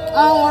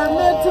 Our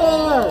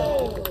mentor.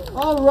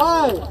 All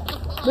right,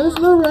 Miss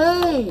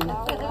Lorraine.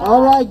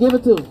 All right, give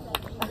it to him.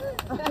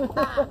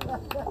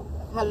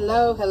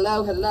 Hello,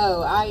 hello,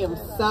 hello. I am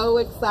so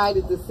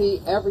excited to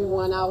see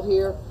everyone out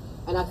here.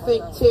 And I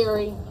think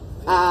Terry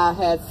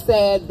has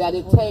said that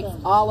it takes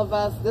all of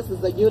us. This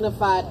is a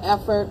unified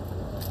effort.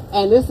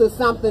 And this is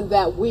something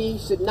that we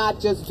should not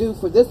just do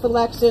for this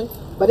election,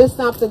 but it's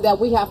something that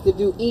we have to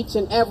do each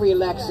and every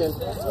election.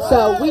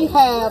 So we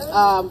have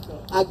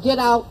a Get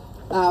Out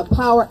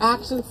Power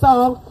Action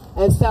song.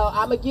 And so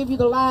I'm going to give you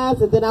the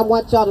lines, and then I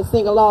want y'all to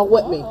sing along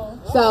with me.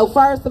 So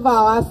first of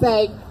all, I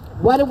say,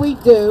 what do we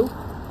do?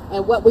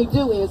 And what we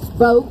do is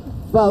vote,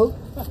 vote.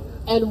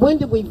 And when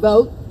do we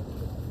vote?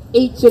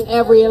 Each and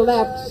every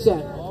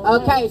election.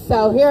 Okay,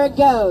 so here it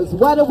goes.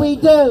 What do we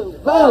do?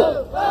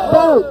 Vote,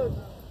 vote.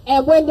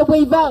 And when do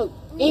we vote?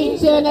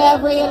 Each and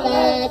every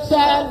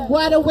election.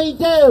 What do we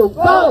do?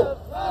 Vote,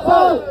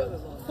 vote.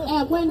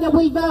 And when do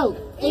we vote?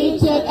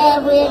 Each and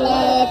every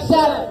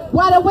election.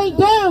 What do we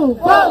do?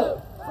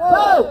 Vote,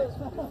 vote.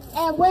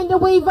 And when do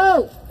we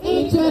vote?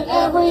 Each and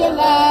every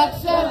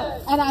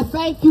election. And I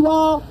thank you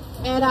all,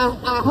 and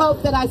I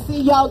hope that I see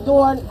y'all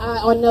during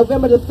on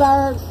November the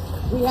 3rd.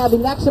 We have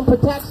election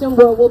protection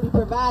where we'll be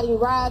providing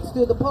rides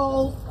through the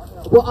polls.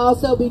 We'll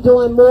also be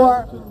doing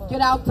more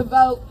get out to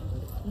vote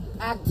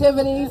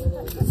activities.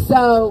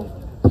 So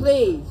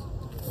please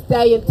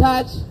stay in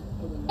touch,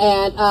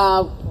 and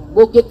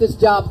we'll get this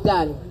job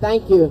done.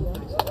 Thank you.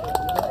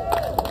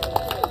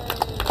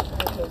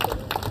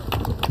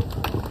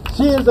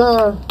 She is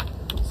our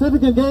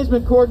civic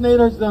engagement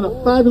coordinator. She's done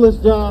a fabulous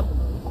job.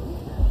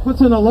 Puts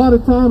in a lot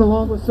of time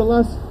along with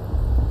Celeste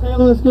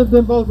Taylor. Let's give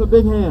them both a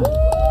big hand.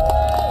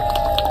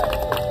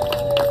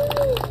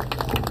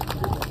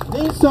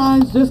 These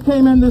signs just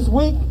came in this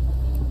week.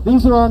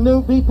 These are our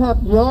new B-pep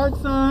yard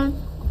signs.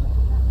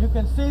 You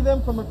can see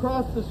them from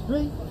across the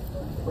street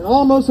and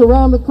almost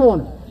around the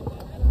corner.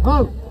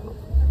 Vote,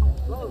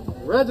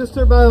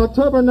 Register by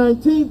October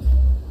 19th.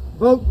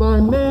 Vote by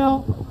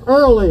mail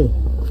early.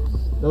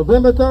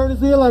 November 3rd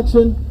is the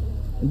election.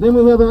 And then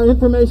we have our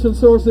information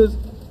sources,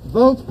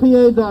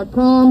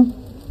 votespa.com,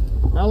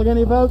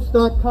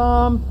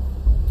 AlleghenyVotes.com,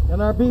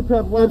 and our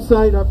B-pep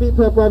website,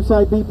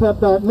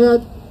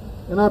 bpep.net,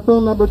 and our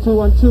phone number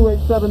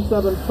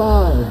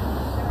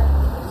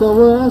 212-8775. So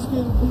we're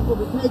asking people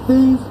to take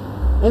these.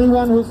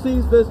 Anyone who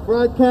sees this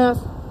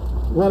broadcast,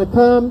 want to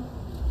come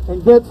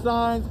and get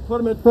signs, put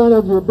them in front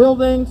of your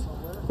buildings,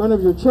 in front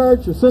of your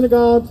church, your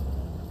synagogues.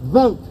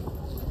 Vote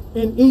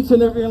in each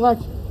and every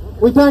election.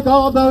 We thank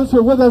all of those who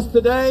are with us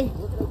today.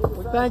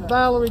 We thank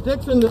Valerie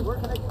Dixon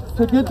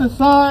to get the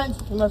signs.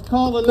 You must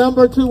call the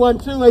number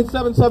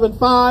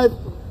 212-8775,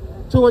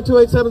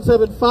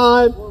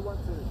 212-8775,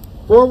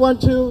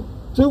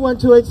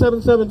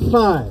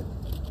 412-212-8775.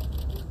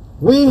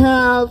 We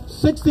have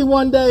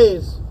 61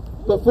 days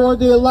before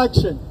the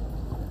election.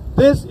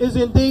 This is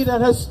indeed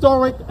an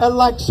historic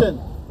election.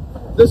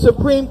 The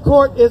Supreme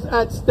Court is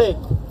at stake.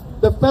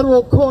 The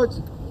federal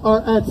courts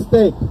are at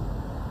stake.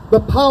 The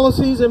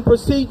policies and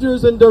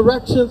procedures and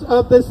directions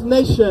of this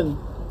nation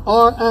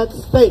are at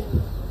stake.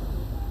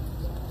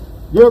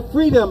 Your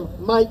freedom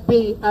might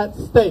be at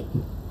stake.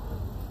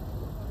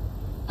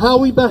 How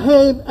we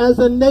behave as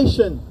a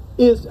nation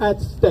is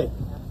at stake.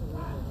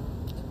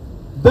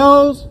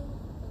 Those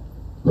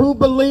who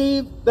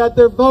believe that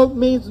their vote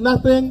means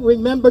nothing,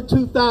 remember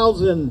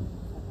 2000.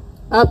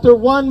 After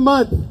 1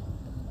 month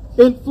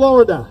in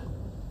Florida,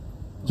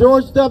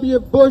 George W.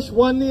 Bush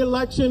won the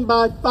election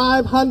by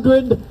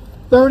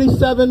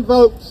 537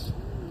 votes.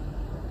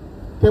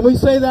 Can we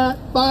say that?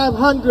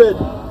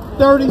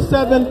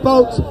 537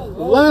 votes,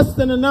 less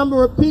than the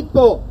number of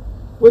people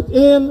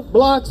within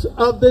blocks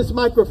of this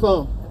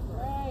microphone.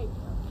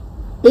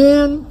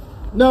 In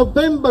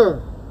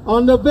November,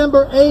 on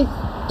November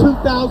 8th,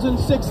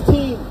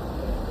 2016,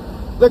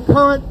 the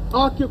current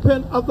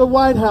occupant of the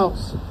White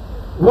House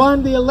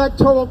won the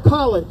Electoral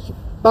College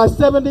by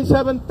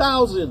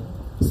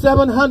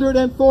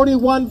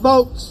 77,741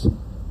 votes.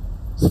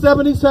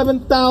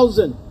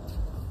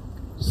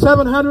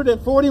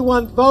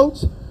 77,741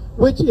 votes,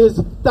 which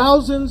is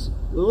thousands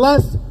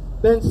less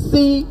than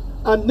see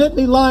a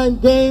Nittany Lion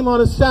game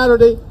on a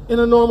Saturday in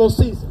a normal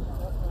season.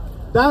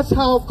 That's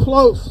how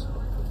close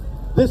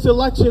this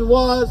election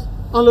was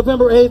on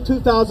November 8,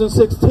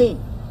 2016.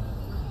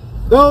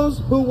 Those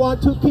who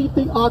want to keep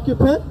the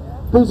occupant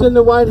who's in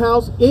the White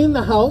House in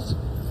the House,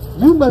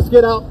 you must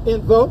get out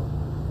and vote.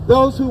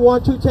 Those who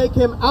want to take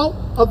him out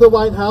of the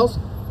White House,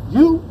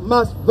 you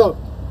must vote.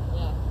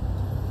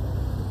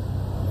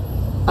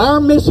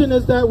 Our mission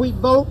is that we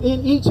vote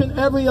in each and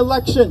every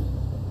election,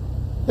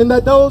 and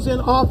that those in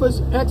office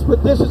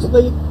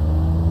expeditiously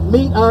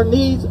meet our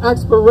needs,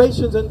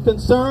 aspirations, and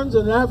concerns,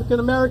 and African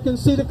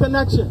Americans see the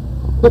connection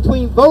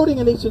between voting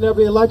in each and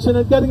every election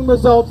and getting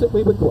results that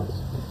we request.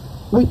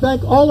 We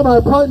thank all of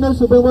our partners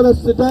who have been with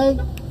us today,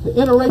 the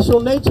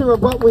interracial nature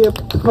of what we have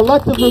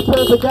collectively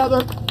put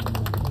together,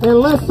 and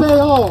let's say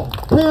all,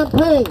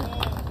 campaign,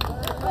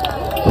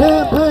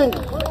 campaign,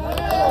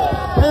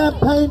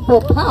 campaign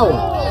for power,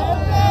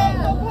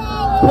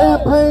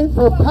 campaign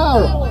for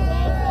power.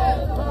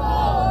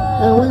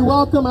 And we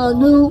welcome our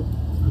new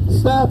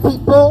staff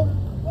people.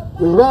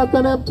 We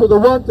welcome them to the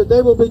work that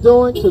they will be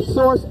doing to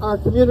source our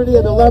community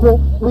at a level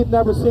we've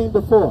never seen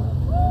before.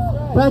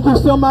 Thank you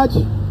so much.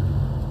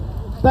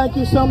 Thank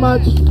you so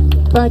much.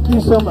 Thank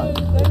you so much.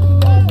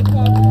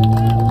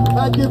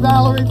 Thank you,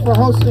 Valerie, for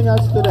hosting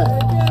us today.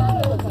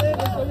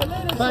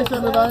 Thanks,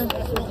 everybody.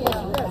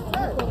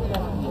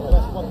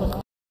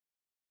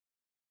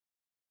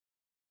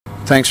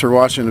 Thanks for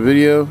watching the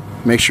video.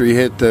 Make sure you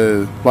hit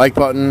the like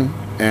button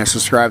and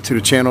subscribe to the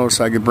channel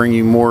so I can bring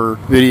you more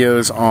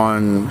videos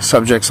on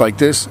subjects like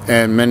this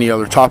and many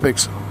other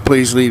topics.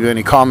 Please leave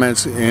any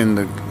comments in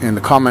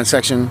the comment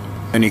section.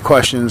 Any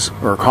questions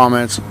or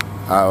comments,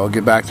 I'll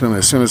get back to them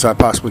as soon as I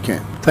possibly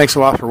can. Thanks a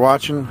lot for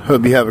watching.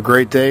 Hope you have a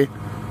great day,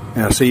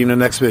 and I'll see you in the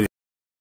next video.